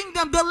you're giving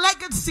them the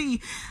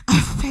legacy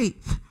of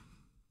faith.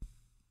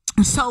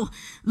 And so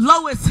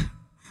Lois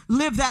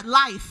lived that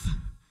life.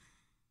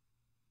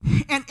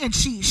 And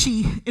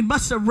it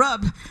must have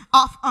rubbed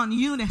off on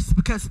Eunice,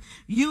 because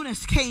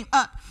Eunice came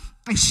up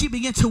and she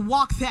began to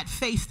walk that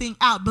faith thing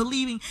out,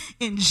 believing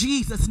in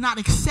Jesus, not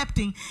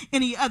accepting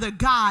any other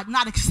God,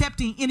 not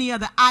accepting any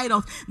other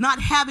idols,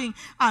 not having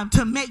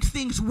to make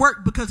things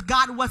work because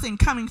God wasn't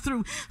coming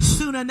through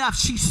soon enough.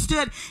 She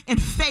stood in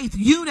faith.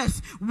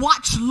 Eunice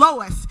watched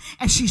Lois,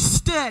 and she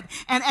stood,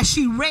 and as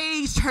she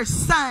raised her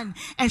son,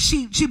 and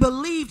she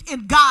believed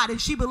in God, and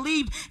she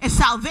believed in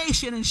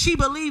salvation, and she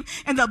believed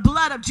in the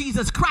blood of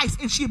Jesus Christ,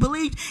 and she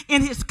believed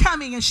in his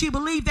coming, and she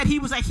believed that he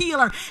was a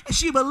healer, and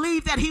she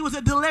believed that he was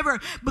a deliverer,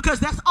 because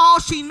that's all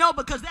she knew,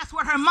 because that's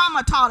what her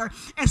mama taught her.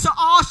 And so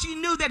all she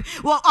knew that,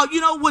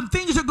 when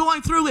things are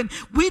going through, and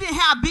we didn't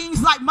have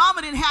beans like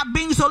mama didn't have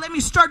beans, so let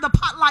me stir the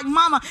pot like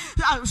mama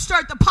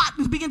stirred the pot,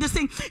 and begin to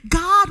sing,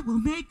 God will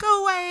make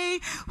a way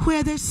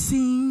where there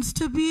seems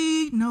to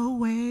be no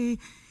way.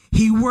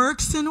 He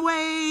works in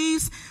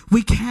ways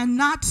we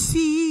cannot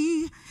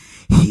see.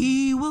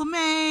 He will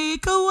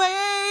make a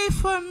way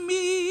for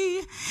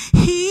me.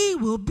 He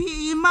will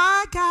be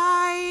my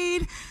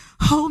guide.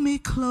 Hold me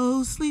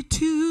closely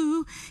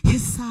to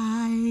his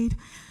side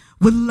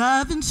with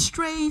love and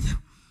strength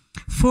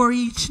for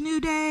each new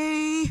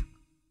day.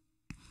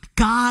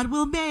 God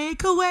will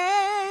make a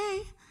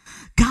way.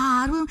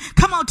 God will.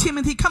 Come on,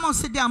 Timothy. Come on,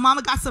 sit down.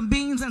 Mama got some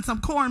beans and some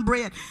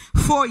cornbread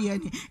for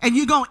you. And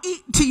you're going to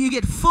eat till you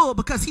get full,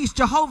 because he's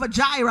Jehovah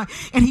Jireh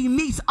and he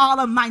meets all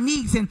of my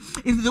needs. And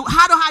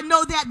how do I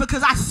know that?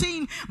 Because I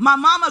seen my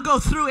mama go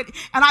through it,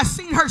 and I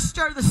seen her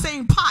stir the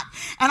same pot,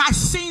 and I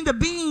seen the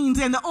beans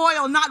and the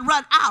oil not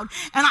run out,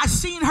 and I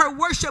seen her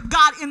worship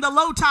God in the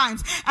low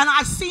times, and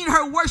I seen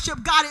her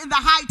worship God in the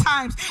high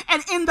times.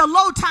 And in the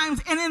low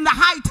times and in the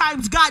high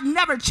times, God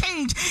never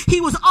changed.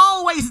 He was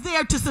always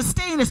there to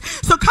sustain us.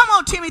 So come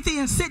on, Timothy,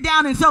 and sit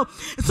down. And so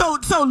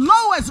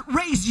Lois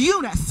raised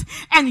Eunice,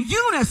 and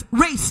Eunice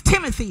raised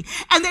Timothy,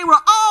 and they were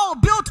all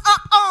built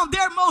up on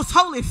their most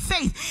holy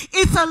faith.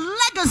 It's a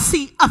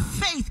legacy of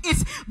faith.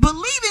 It's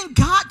believing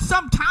God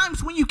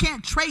sometimes when you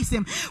can't trace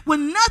him,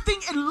 when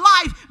nothing in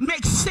life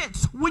makes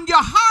sense, when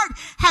your heart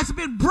has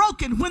been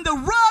broken, when the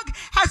rug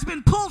has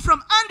been pulled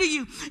from under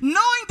you,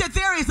 knowing that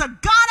there is a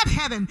God of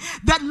heaven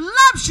that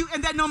loves you,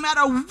 and that no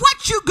matter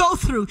what you go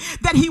through,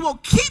 that he will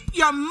keep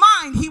your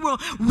mind. He will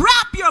wrap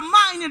your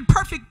mind in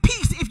perfect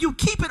peace if you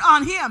keep it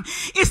on him.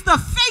 It's the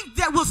faith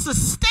that will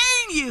sustain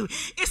you.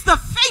 It's the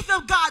faith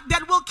of God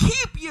that will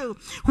keep you.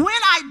 When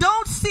I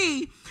don't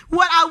see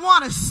what I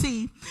want to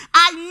see,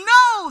 I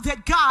know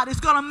that God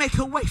is going to make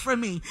a way for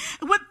me.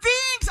 When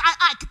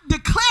I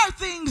declare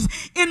things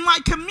in my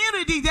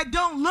community that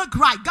don't look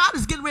right, God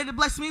is getting ready to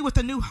bless me with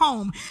a new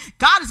home.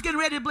 God is getting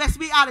ready to bless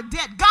me out of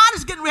debt. God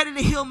is getting ready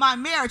to heal my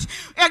marriage.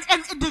 And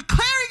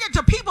declaring it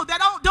to people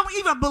that don't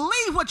even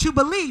believe what you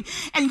believe,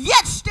 and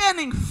yet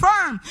standing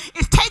firm.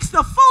 It takes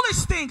the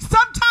foolish things.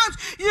 Sometimes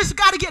you just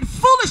got to get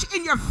foolish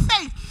in your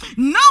faith,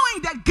 knowing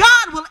that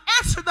God will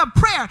answer the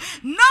prayer,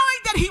 knowing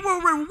that he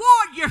will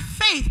reward your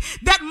faith,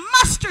 that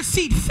mustard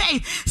seed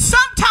faith.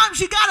 Sometimes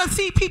you got to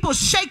see people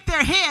shake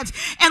their heads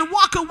and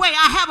walk away.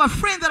 I have a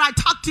friend that I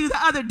talked to the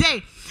other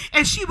day,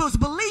 and she was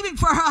believing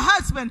for her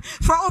husband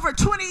for over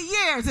 20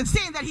 years and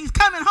saying that he's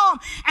coming home.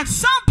 And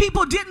some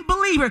people didn't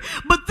believe her,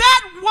 but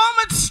that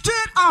woman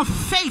stood on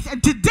faith.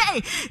 And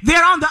today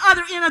they're on the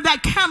other end of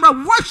that camera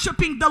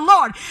worshiping the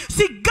Lord.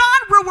 See,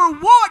 God will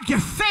reward your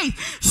faith.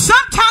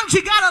 Sometimes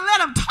you got to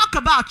let him talk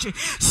about you.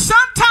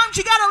 Sometimes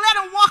you got to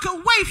let him walk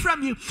away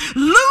from you.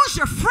 Lose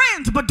your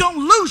friends, but don't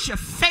lose your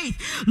faith.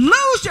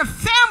 Lose your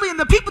family and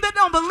the people that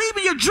don't believe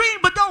in your dream,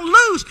 but don't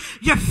lose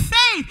your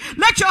faith.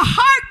 Let your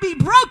heart be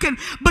broken,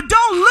 but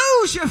don't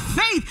lose your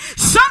faith.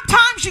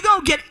 Sometimes you're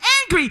going to get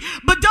angry,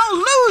 but don't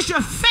lose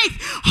your faith.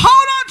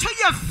 Hold on to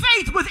your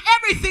faith with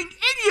everything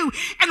in you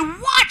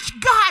and watch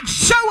God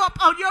show up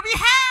on your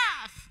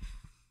behalf.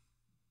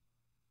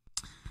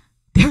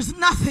 There's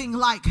nothing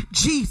like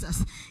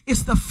Jesus.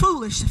 It's the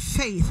foolish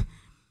faith.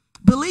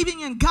 Believing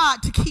in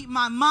God to keep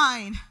my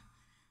mind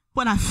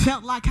when I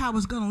felt like I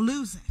was going to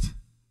lose it.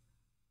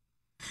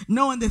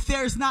 Knowing that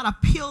there's not a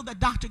pill the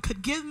doctor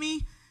could give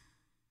me.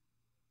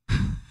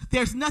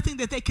 There's nothing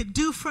that they could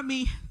do for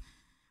me.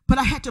 But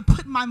I had to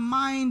put my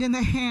mind in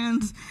the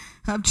hands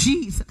of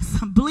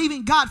Jesus. I'm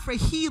believing God for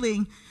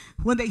healing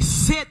when they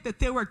said that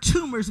there were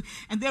tumors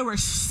and there were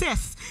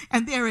cysts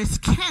and there is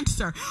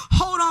cancer.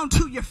 Hold on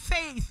to your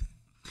faith.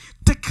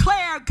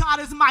 Declare God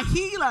is my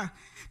healer.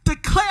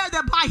 Declare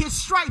that by his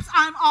stripes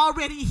I'm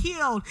already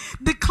healed.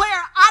 Declare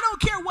I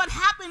don't care what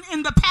happened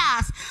in the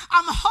past.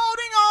 I'm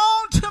holding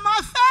on to my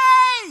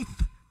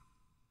faith.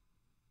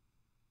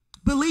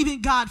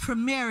 Believing God for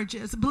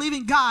marriages.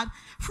 Believing God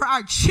for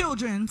our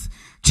children.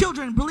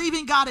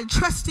 Believing God and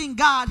trusting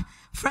God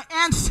for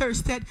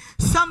answers that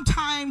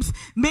sometimes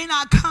may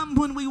not come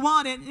when we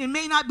want it. It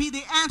may not be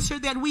the answer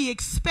that we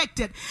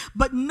expected,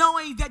 but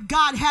knowing that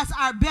God has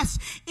our best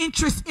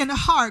interest in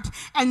heart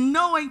and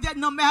knowing that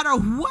no matter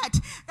what,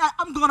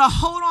 I'm going to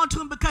hold on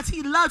to him because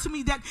he loves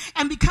me.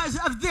 And because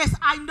of this,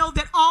 I know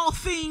that all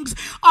things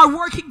are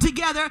working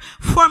together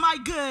for my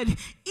good.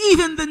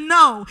 Even the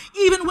no,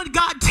 even when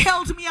God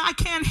tells me I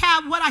can't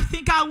have what I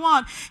think I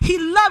want, he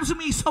loves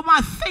me, so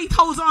my faith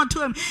holds on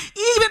to him.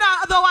 Even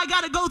though I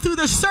got to go through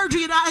the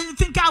surgery and I didn't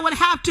think I would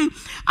have to,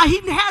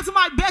 he has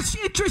my best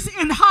interest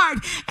in heart.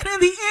 And in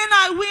the end,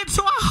 I win,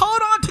 so I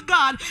hold on to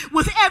God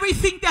with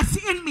everything that's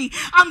in me.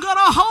 I'm going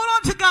to hold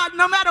on to God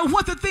no matter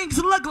what the things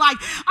look like.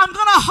 I'm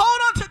going to hold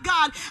on to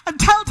God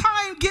until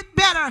time get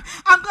better.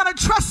 I'm going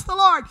to trust the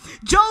Lord.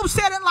 Job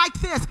said it like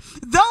this: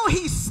 though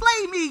he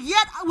slay me,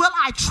 yet will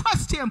I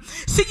trust him.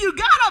 See, you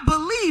gotta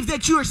believe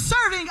that you're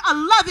serving a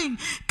loving,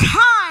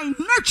 kind,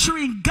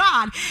 nurturing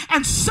God.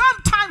 And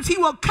sometimes he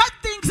will cut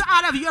things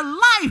out of your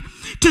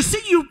life to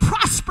see you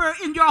prosper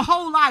in your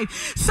whole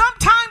life.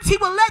 Sometimes he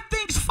will let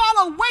things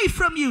fall away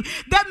from you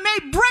that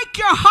may break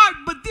your heart,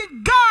 but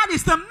then God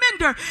is the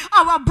mender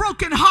of a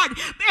broken heart.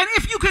 And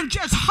if you can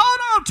just hold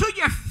on to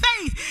your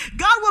faith,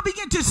 God will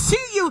begin to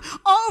see you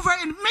over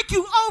and make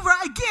you over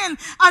again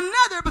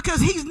another,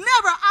 because he's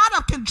never out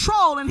of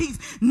control and he's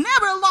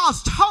never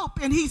lost hope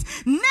and he's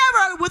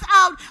never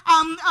without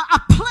a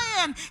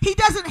plan. He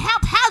doesn't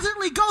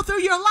haphazardly go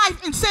through your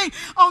life and say,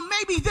 oh,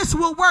 maybe this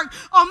will work,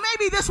 or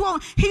maybe this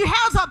won't. He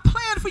has a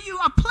plan for you,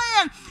 a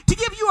plan to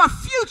give you a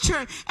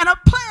future and a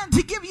plan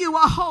to give you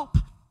a hope.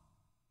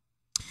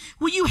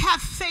 When you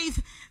have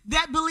faith,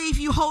 that belief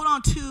you hold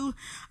on to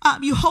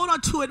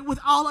it with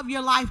all of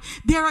your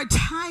life. There are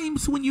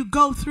times when you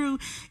go through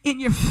in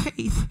your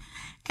faith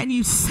and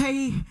you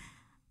say,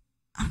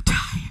 I'm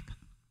tired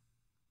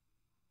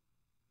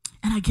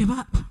and I give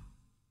up.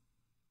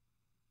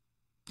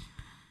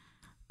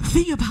 The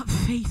thing about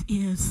faith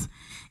is,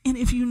 and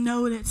if you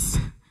notice,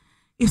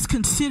 it's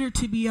considered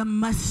to be a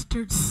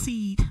mustard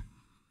seed.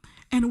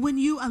 And when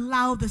you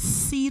allow the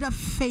seed of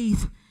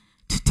faith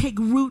to take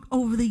root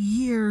over the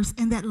years,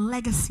 and that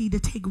legacy to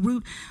take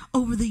root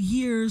over the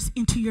years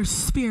into your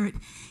spirit,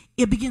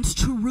 it begins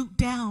to root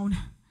down.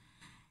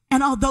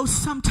 And although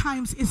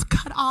sometimes it's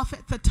cut off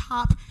at the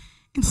top,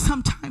 and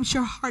sometimes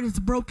your heart is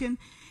broken,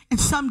 and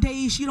some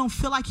days you don't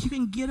feel like you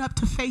can get up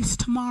to face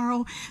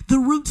tomorrow, the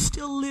root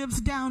still lives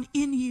down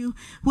in you.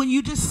 When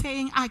you're just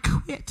saying, I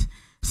quit,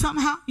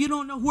 somehow you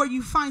don't know where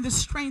you find the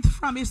strength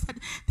from. It's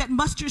that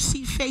mustard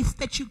seed faith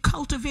that you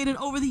cultivated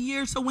over the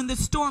years. So when the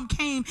storm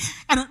came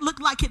and it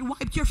looked like it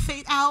wiped your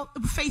faith out,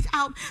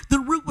 the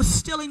root was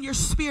still in your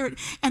spirit,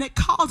 and it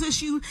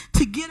causes you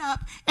to get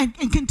up and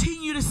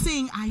continue to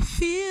sing, I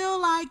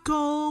feel like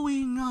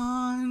going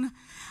on.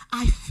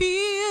 I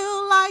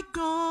feel like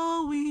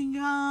going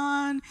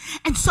on.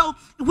 And so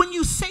when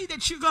you say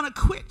that you're going to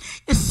quit,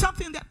 it's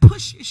something that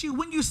pushes you.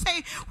 When you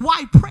say,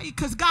 why pray?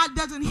 Because God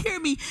doesn't hear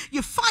me,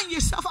 you find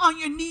yourself on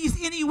your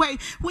knees anyway.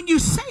 When you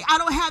say, I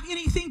don't have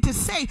anything to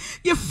say,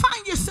 you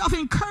find yourself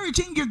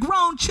encouraging your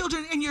grown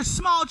children and your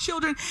small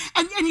children.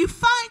 And you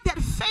find that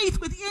faith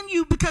within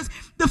you, because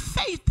the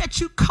faith that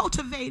you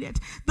cultivated,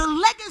 the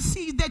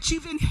legacy that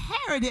you've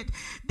inherited,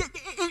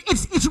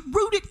 it's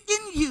rooted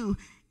in you.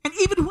 And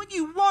even when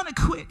you want to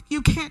quit,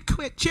 you can't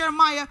quit.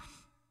 Jeremiah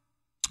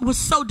was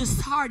so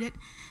disheartened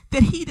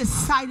that he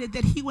decided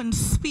that he wouldn't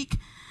speak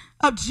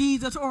of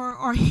Jesus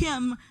or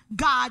him,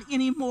 God,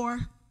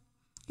 anymore.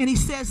 And he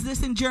says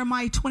this in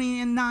Jeremiah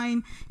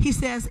 20:9. He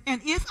says,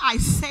 and if I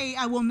say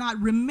I will not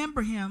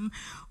remember him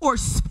or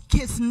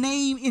speak his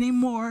name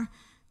anymore,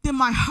 then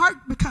my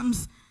heart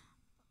becomes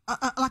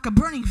like a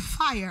burning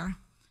fire,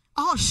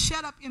 all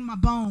shut up in my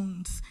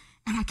bones,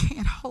 and I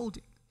can't hold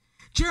it.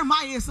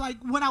 Jeremiah is like,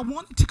 when I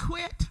wanted to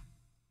quit.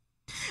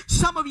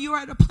 Some of you are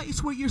at a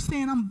place where you're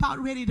saying, I'm about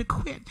ready to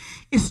quit.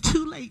 It's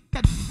too late.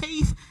 That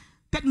faith,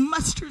 that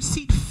mustard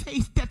seed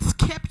faith that's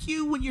kept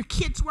you when your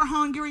kids were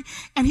hungry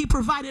and he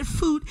provided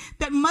food,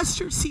 that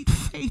mustard seed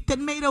faith that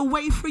made a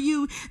way for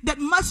you, that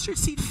mustard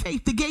seed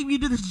faith that gave you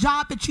to this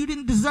job that you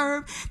didn't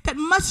deserve, that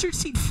mustard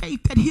seed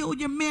faith that healed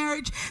your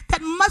marriage,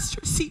 that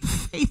mustard seed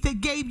faith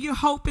that gave you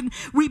hope and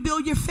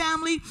rebuild your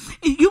family.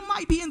 You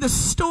might be in the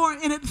store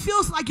and it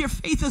feels like your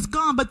faith is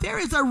gone, but there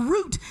is a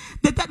root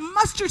that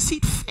mustard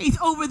seed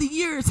faith over the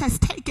years has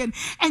taken.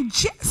 And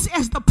just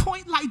as the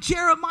point, like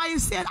Jeremiah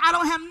said, I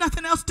don't have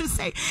nothing else to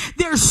say.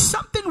 There's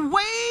something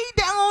way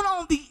down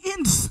on the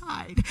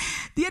inside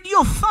that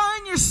you'll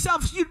find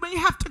yourself, you may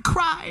have to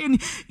cry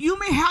and you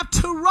may have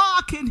to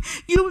rock and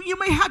you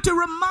may have to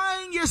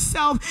remind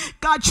yourself,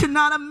 God, you're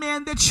not a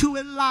man that you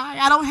would lie.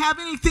 I don't have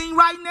anything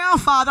right now,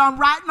 Father. I'm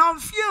riding on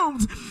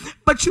fumes.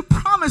 But you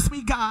promised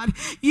me, God,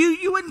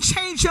 you wouldn't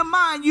change your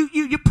mind.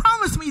 You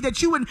promised me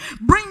that you would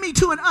bring me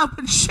to an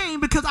open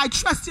shame because I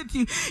trusted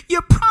you.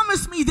 You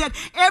promised me that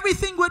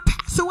everything would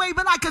pass away,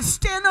 but I could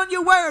stand on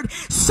your word.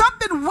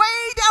 Something way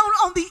down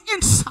on the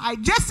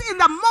inside, just in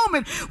the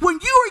moment when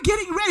you were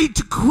getting ready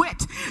to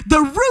quit,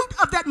 the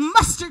root of that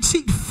mustard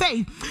seed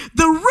faith,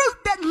 the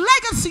root, that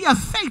legacy of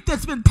faith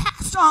that's been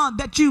passed on,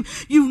 that you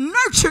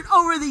nurtured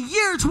over the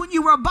years when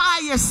you were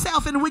by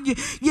yourself and when you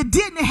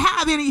didn't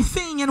have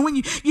anything and when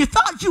you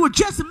thought you were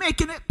just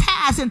making it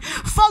pass and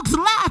folks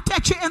laughed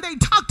at you and they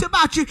talked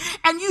about you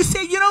and you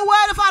said, you know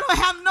what, if I don't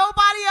have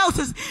nobody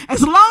else's,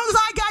 as long as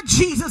I got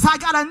Jesus, I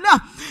got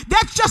enough.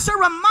 That's just a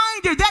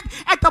reminder that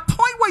at the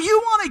point where you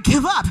want to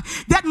give up,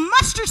 that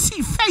mustard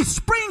seed faith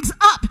springs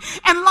up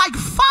and like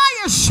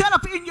fire shut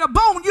up in your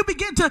bone, you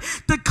begin to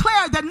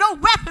declare that no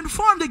weapon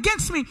formed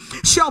against me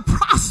shall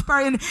prosper.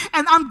 And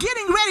I'm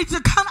getting ready to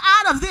come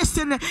out of this,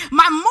 and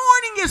my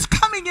morning is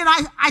coming, and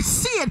I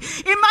see it.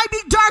 It might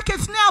be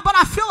darkest now, but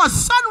I feel a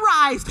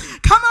sunrise.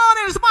 Come on,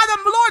 and it's by the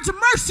Lord's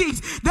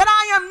mercies that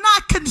I am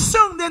not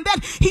consumed, and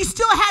that he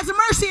still has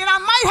mercy. And I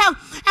might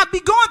have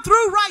been going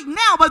through right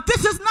now, but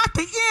this is not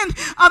the end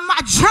of my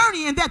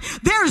journey, and that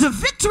there is a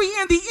victory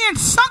in the end.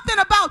 Something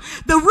about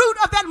the root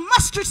of that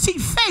mustard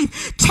seed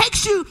faith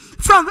takes you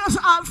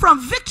from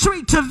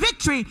victory to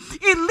victory.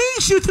 It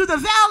leads you through the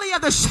valley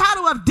of the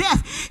shadow of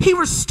death. He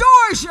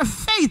restores your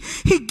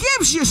faith. He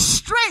gives you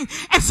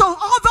strength. And so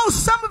although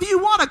some of you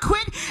want to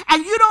quit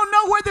and you don't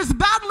know where this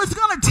battle is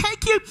going to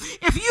take you,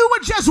 if you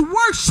would just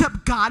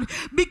worship God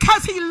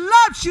because he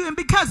loves you and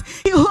because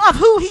of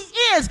who he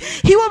is,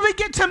 he will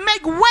begin to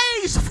make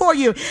ways for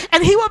you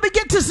and he will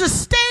begin to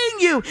sustain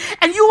you,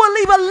 and you will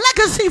leave a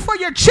legacy for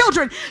your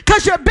children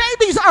because your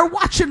babies are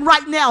watching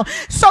right now.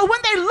 So when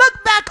they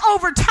look back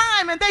over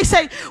time and they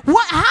say,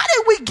 how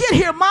did we get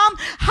here, Mom?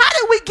 How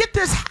did we get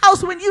this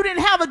house when you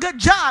didn't have a good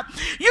job?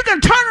 You can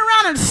turn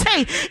around and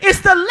say, it's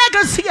the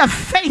legacy of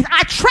faith.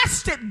 I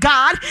trusted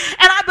God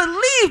and I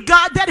believed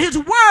God that his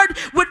word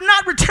would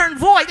not return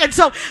void. And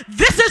so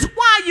this is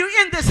why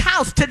you're in this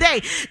house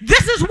today.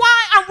 This is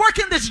why I'm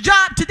working this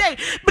job today,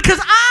 because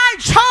I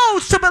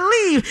chose to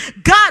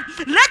believe God.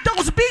 Let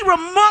those be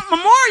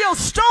memorial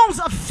stones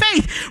of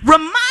faith,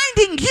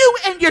 reminding you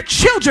and your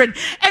children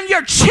and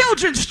your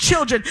children's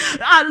children,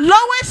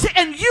 Lois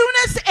and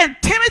Eunice and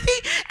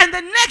Timothy and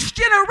the next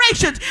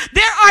generations.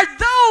 There are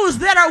those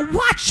that are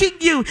watching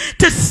you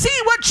to see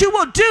what you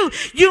will do.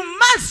 You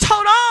must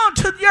hold on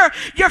to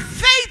your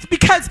faith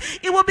because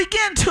it will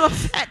begin to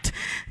affect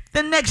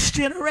the next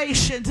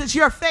generations. It's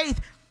your faith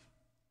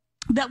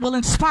that will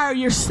inspire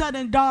your son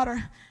and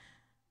daughter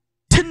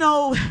to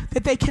know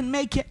that they can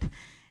make it.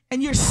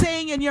 And you're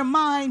saying in your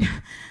mind,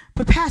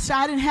 but Pastor,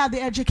 I didn't have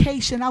the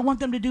education. I want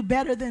them to do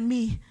better than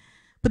me.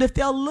 But if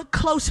they'll look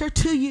closer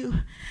to you,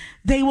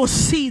 they will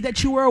see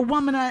that you were a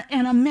woman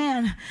and a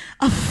man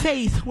of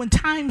faith when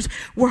times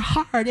were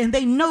hard and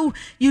they know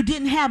you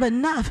didn't have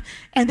enough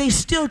and they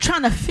still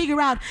trying to figure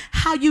out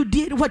how you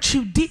did what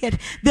you did.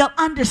 They'll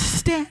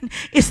understand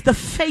it's the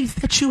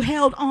faith that you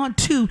held on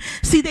to.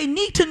 See, they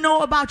need to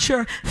know about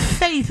your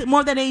faith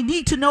more than they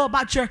need to know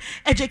about your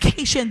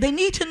education. They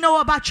need to know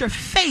about your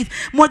faith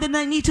more than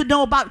they need to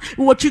know about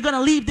what you're going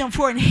to leave them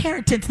for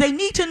inheritance. They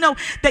need to know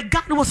that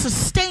God will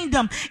sustain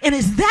them, and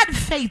it's that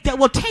faith that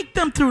will take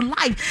them through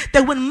life,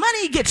 that when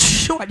money gets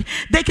short,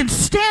 they can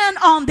stand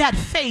on that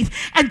faith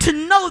and to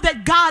know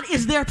that God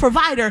is their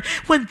provider.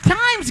 When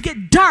times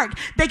get dark,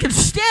 they can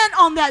stand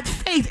on that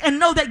faith and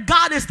know that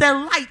God is their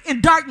light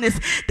in darkness.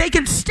 They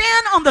can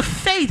stand on the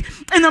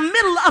faith in the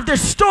middle of their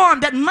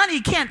storm that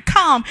money can't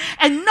calm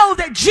and know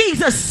know that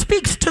Jesus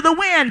speaks to the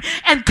wind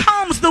and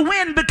calms the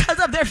wind because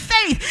of their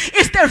faith.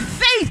 It's their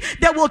faith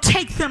that will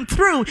take them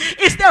through.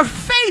 It's their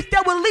faith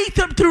that will lead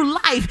them through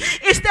life.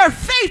 It's their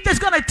faith that's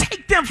going to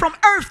take them from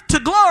earth to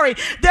glory.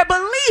 Their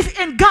belief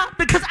in God,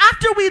 because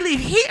after we leave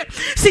here,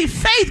 see,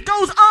 faith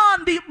goes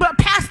on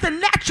past the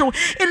natural.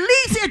 It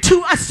leads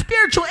into a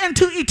spiritual,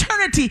 into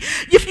eternity.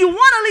 If you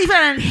want to leave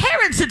an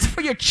inheritance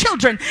for your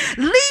children,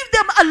 leave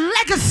them a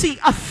legacy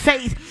of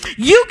faith.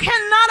 You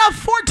cannot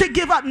afford to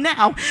give up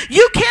now.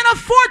 You can't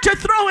afford to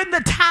throw in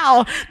the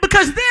towel,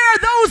 because there are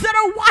those that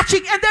are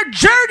watching and they're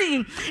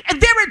journeying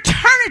and their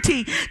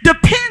eternity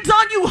depends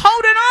on you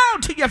holding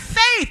on to your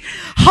faith.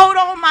 Hold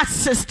on, my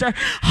sister.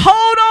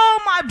 Hold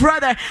on, my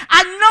brother.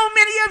 I know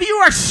many of you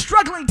are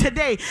struggling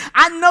today.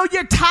 I know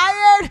you're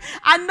tired.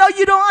 I know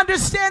you don't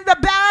understand the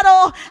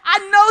battle.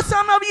 I know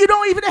some of you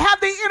don't even have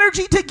the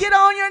energy to get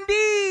on your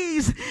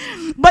knees.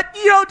 But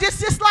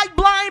just like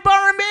blind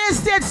Bartimaeus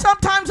said,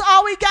 sometimes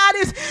all we got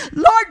is,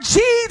 Lord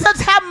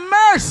Jesus, have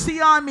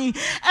mercy on me.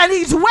 And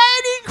he's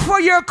waiting for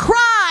your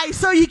cry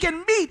so you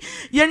can meet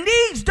your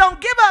needs. Don't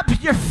give up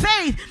your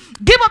faith.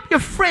 Give up your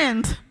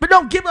friends, but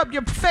don't give up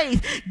your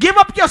faith. Give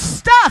up your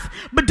stuff,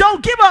 but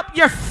don't give up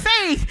your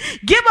faith.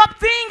 Give up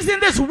things in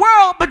this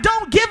world, but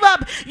don't give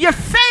up your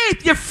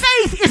faith. Your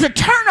faith is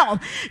eternal.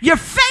 Your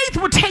faith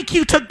will take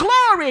you to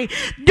glory.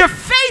 Your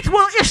faith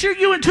will usher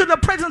you into the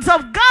presence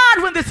of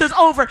God when this is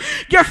over.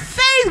 Your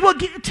faith will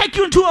take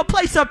you into a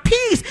place of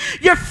peace.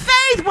 Your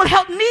faith will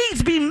help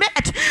needs be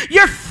met.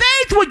 Your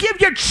faith will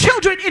give your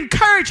children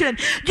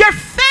encouragement. Your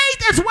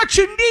faith is what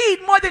you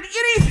need more than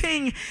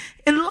anything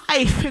in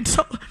life. And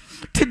so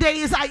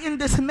today, as I end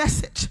this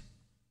message,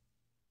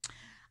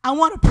 I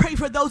want to pray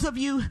for those of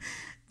you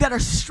that are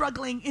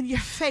struggling in your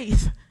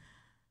faith.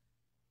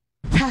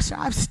 Pastor,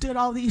 I've stood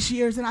all these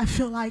years and I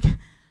feel like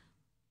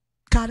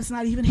God is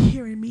not even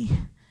hearing me.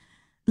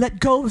 Let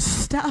go of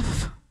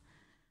stuff.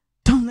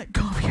 Don't let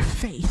go of your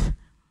faith.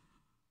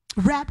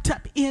 Wrapped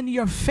up in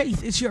your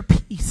faith is your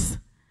peace.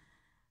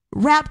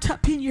 Wrapped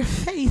up in your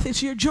faith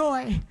is your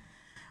joy.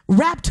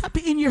 Wrapped up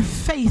in your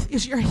faith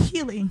is your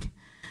healing.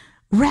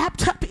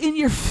 Wrapped up in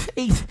your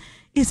faith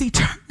is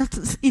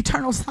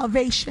eternal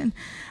salvation.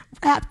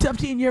 Wrapped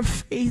up in your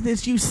faith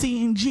is you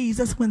seeing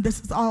Jesus when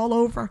this is all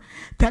over.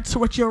 That's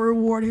what your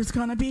reward is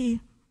going to be.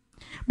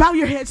 Bow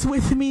your heads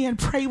with me and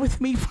pray with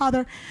me.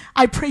 Father,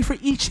 I pray for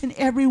each and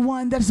every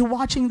one that is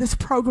watching this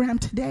program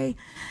today.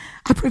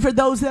 I pray for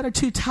those that are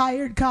too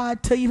tired,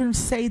 God, to even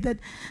say that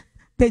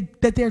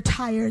they're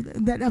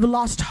tired, that have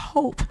lost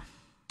hope,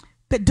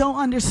 that don't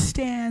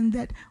understand,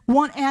 that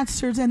want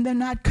answers and they're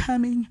not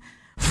coming.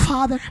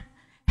 Father,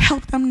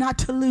 help them not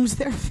to lose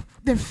their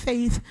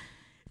faith.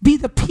 Be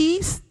the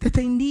peace that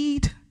they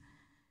need.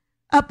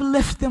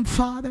 Uplift them,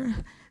 Father.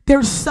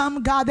 There's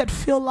some, God, that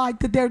feel like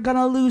that they're going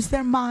to lose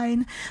their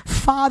mind.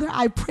 Father,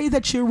 I pray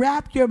that you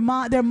wrap their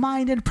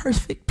mind in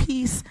perfect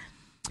peace.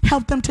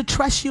 Help them to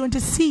trust you and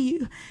to see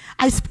you.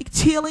 I speak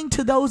healing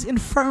to those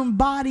infirm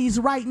bodies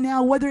right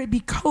now, whether it be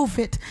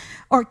COVID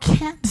or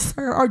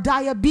cancer or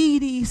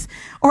diabetes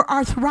or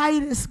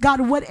arthritis,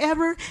 God,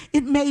 whatever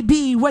it may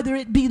be, whether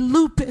it be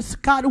lupus,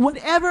 God,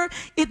 whatever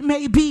it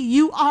may be,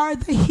 you are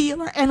the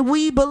healer and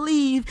we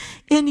believe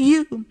in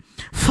you.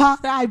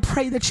 Father, I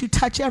pray that you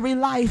touch every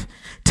life,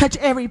 touch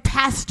every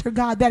pastor,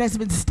 God, that has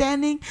been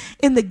standing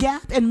in the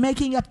gap and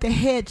making up the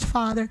hedge,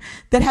 Father,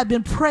 that have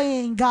been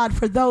praying, God,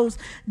 for those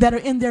that are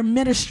in their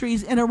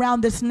ministries and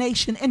around this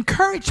nation.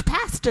 Encourage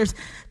pastors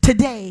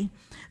today.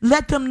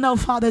 Let them know,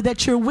 Father,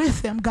 that you're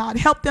with them, God.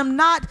 Help them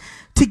not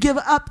to give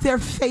up their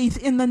faith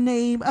in the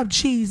name of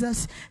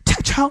Jesus.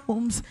 Touch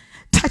homes,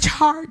 touch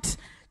hearts,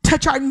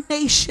 touch our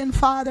nation,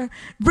 Father.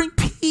 Bring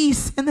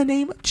peace in the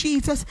name of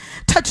Jesus.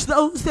 Touch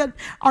those that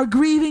are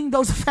grieving,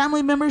 those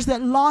family members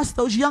that lost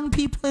those young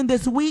people in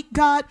this week,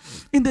 God,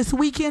 in this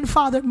weekend,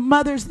 Father.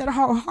 Mothers that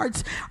our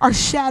hearts are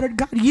shattered,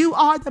 God. You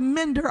are the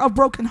mender of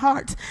broken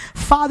hearts.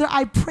 Father,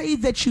 I pray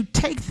that you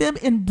take them,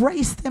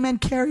 embrace them,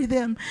 and carry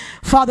them.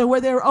 Father, where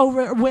they're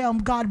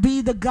overwhelmed, God,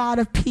 be the God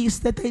of peace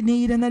that they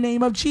need in the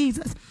name of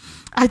Jesus.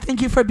 I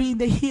thank you for being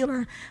the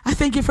healer. I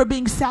thank you for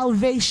being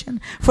salvation.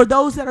 For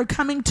those that are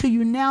coming to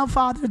you now,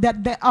 Father,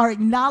 that are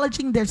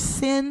acknowledging their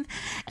sin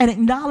and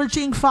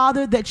acknowledging,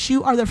 Father, that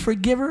you are the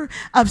forgiver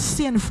of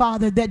sin,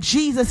 Father, that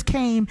Jesus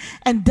came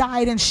and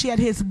died and shed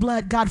his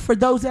blood, God. For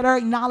those that are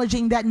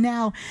acknowledging that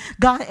now,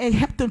 God,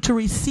 help them to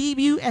receive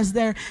you as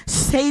their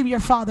Savior,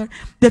 Father,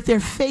 that their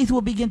faith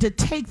will begin to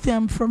take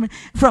them from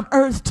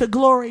earth to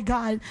glory,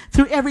 God,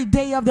 through every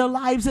day of their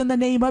lives in the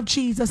name of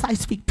Jesus. I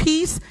speak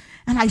peace.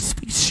 And I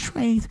speak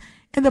strength.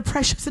 In the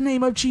precious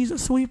name of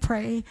Jesus, we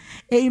pray.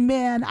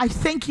 Amen. I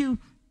thank you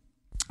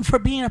for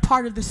being a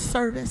part of this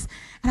service.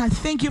 And I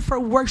thank you for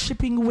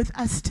worshiping with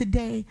us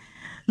today.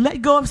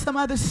 Let go of some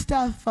other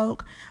stuff,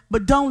 folk,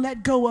 but don't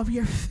let go of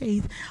your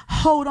faith.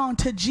 Hold on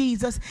to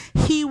Jesus.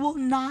 He will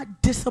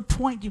not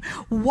disappoint you.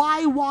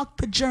 Why walk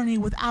the journey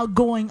without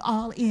going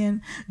all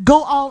in?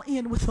 Go all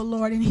in with the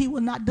Lord, and he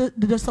will not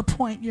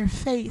disappoint your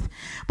faith.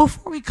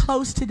 Before we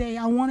close today,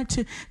 I wanted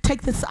to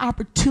take this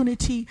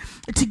opportunity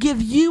to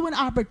give you an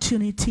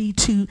opportunity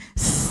to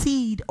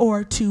seed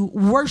or to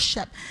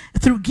worship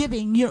through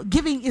giving. You know,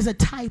 giving is a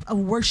type of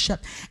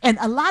worship, and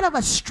a lot of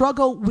us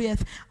struggle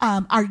with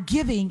our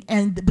giving,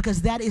 and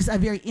because that is a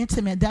very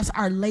intimate, that's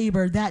our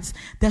labor, that's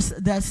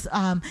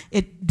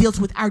it deals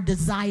with our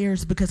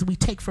desires, because we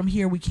take from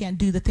here, we can't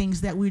do the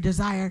things that we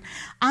desire.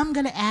 I'm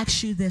going to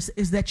ask you this,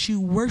 is that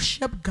you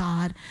worship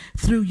God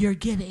through your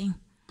giving.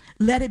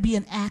 Let it be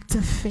an act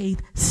of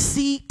faith.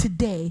 Seed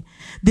today.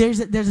 There's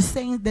a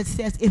saying that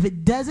says, if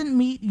it doesn't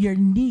meet your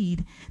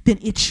need, then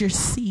it's your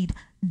seed.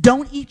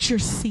 Don't eat your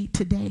seed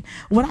today.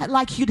 What I'd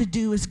like you to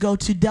do is go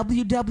to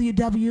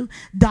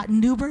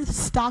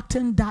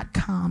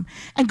www.newbirthstockton.com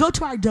and go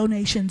to our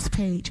donations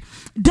page.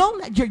 Don't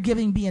let your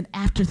giving be an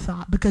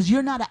afterthought, because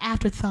you're not an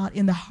afterthought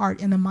in the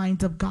heart and the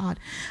minds of God.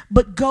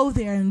 But go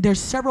there, and there's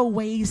several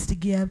ways to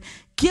give.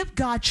 Give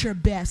God your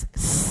best.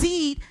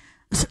 Sow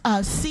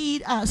a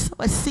seed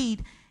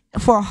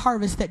for a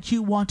harvest that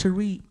you want to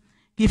reap.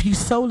 If you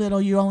sow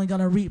little, you're only going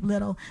to reap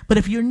little. But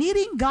if you're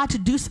needing God to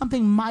do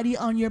something mighty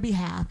on your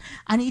behalf,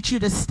 I need you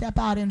to step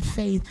out in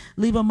faith.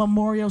 Leave a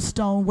memorial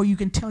stone where you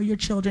can tell your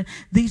children,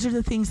 these are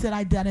the things that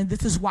I've done, and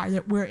this is why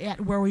that we're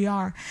at where we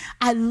are.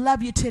 I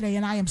love you today,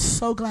 and I am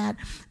so glad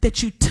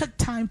that you took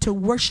time to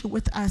worship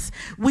with us.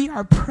 We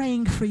are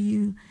praying for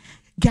you.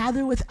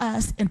 Gather with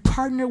us and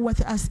partner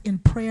with us in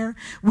prayer.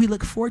 We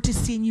look forward to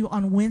seeing you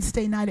on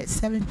Wednesday night at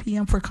 7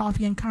 p.m. for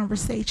Coffee and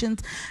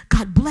Conversations.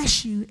 God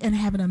bless you, and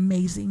have an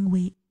amazing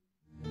week.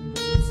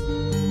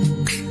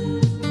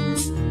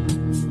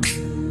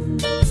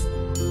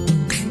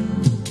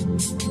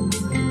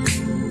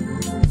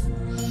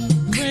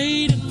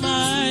 Great and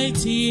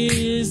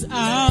mighty is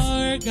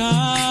our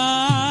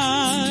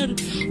God.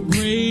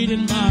 Great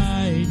and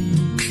mighty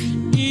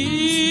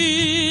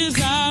is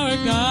our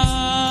God.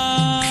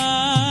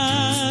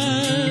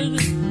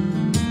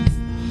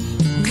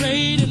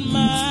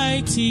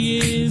 He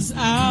is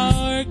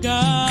our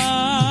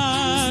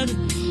God.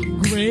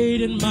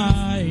 Great and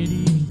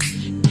mighty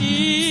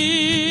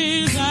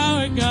is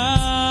our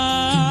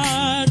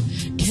God.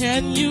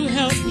 Can you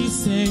help me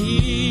say,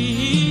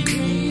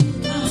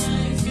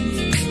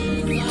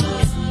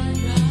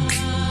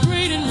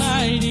 great and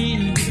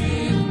mighty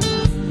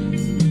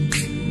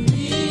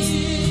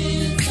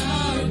is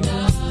our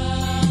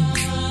God.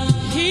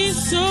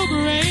 He's so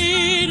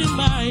great and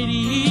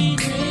mighty.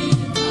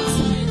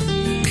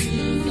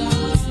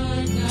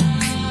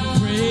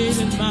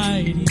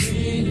 Mighty.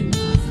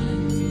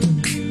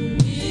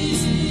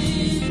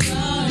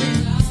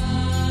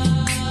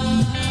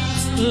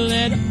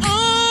 Let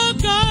all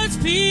God's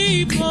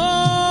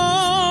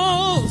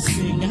people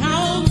sing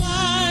how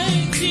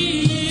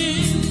mighty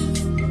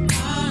is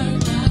our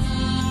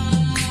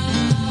God.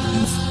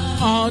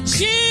 All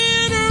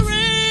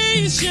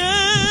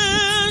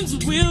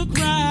generations will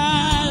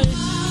cry,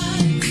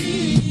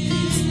 mighty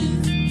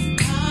is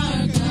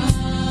our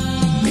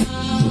God.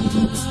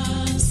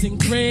 Sing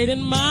great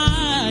and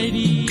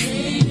mighty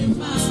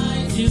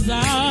is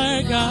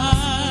our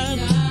God.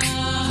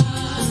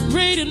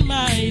 Great and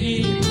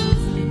mighty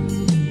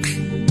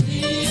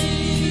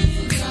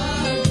is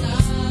our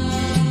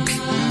God.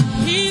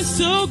 He's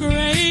so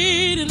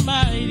great and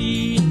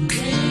mighty.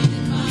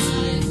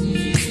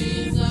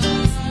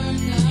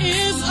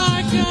 Is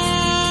our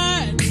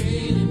God.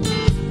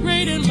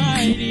 Great and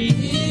mighty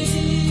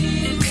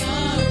is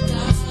our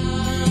God.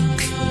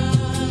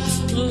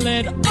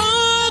 Let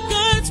all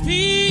God's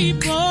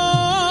people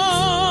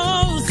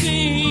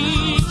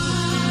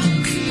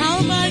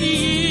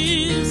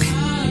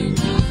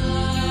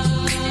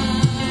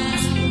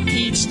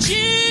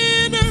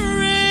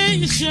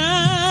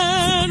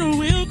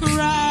will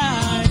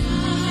cry,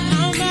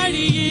 how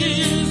mighty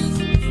is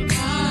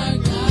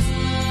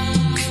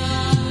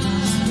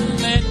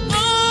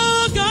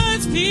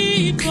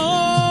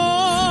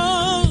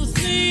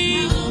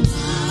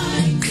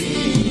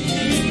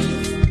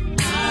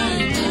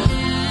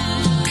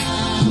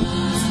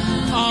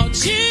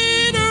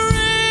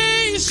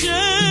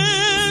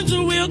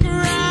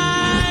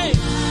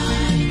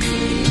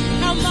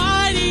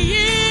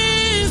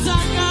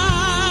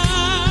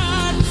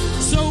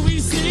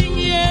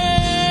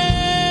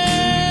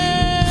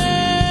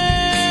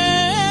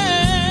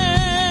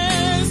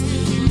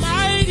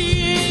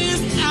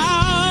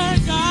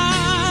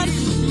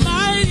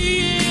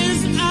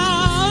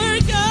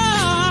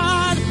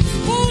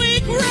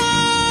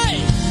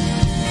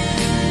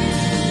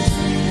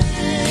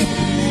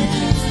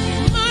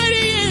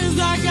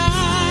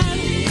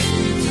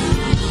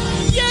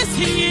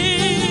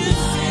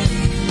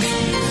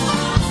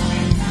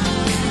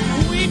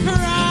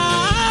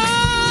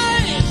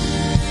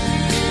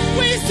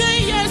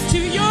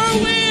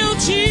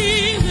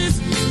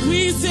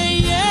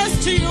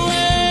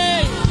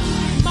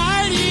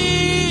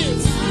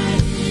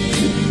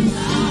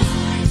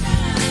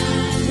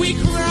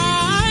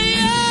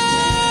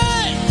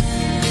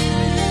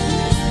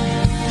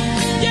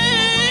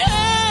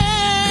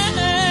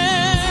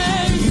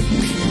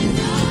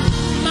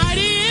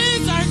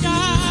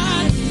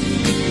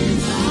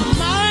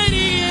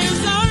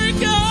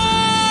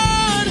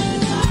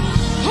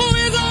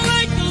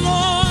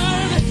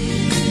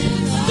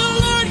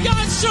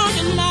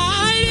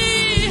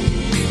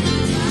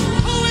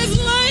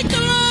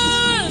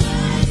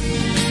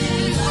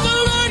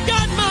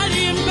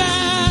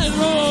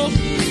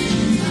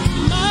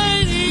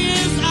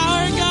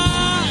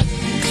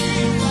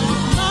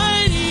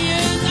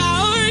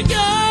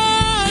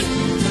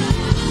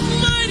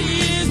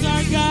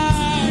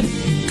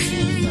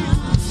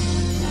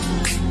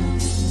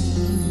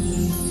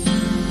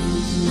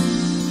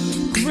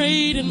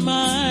and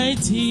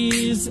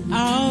mighty is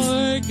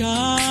our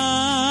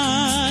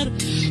God.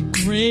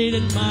 Great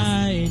and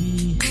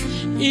mighty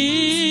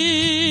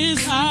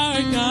is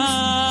our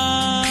God.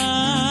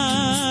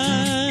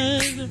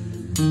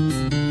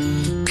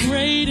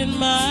 Great and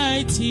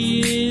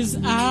mighty is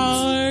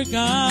our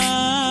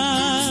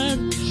God.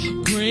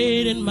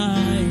 Great and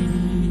mighty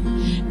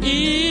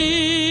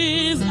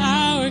is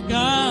our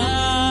God.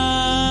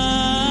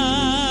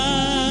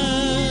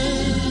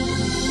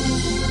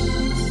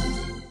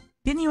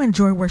 Didn't you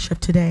enjoy worship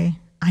today?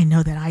 I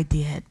know that I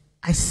did.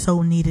 I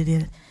so needed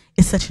it.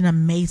 It's such an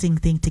amazing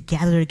thing to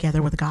gather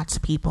together with God's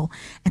people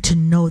and to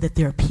know that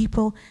there are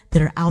people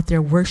that are out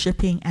there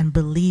worshiping and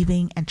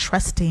believing and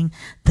trusting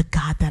the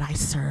God that I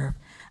serve.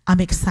 I'm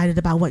excited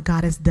about what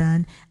God has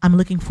done. I'm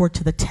looking forward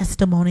to the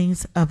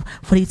testimonies of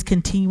what he's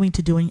continuing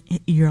to do in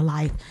your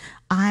life.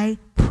 I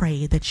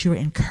pray that you're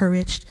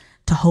encouraged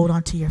to hold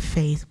on to your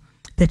faith,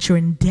 that you're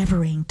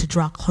endeavoring to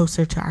draw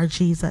closer to our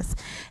Jesus,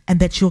 and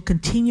that you'll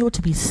continue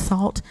to be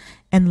salt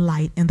and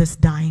light in this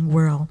dying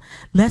world.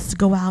 Let's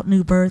go out,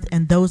 New Birth,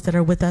 and those that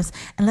are with us,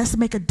 and let's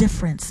make a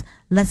difference.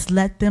 Let's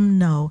let them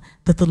know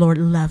that the Lord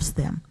loves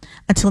them.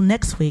 Until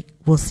next week,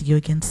 we'll see you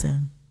again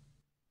soon.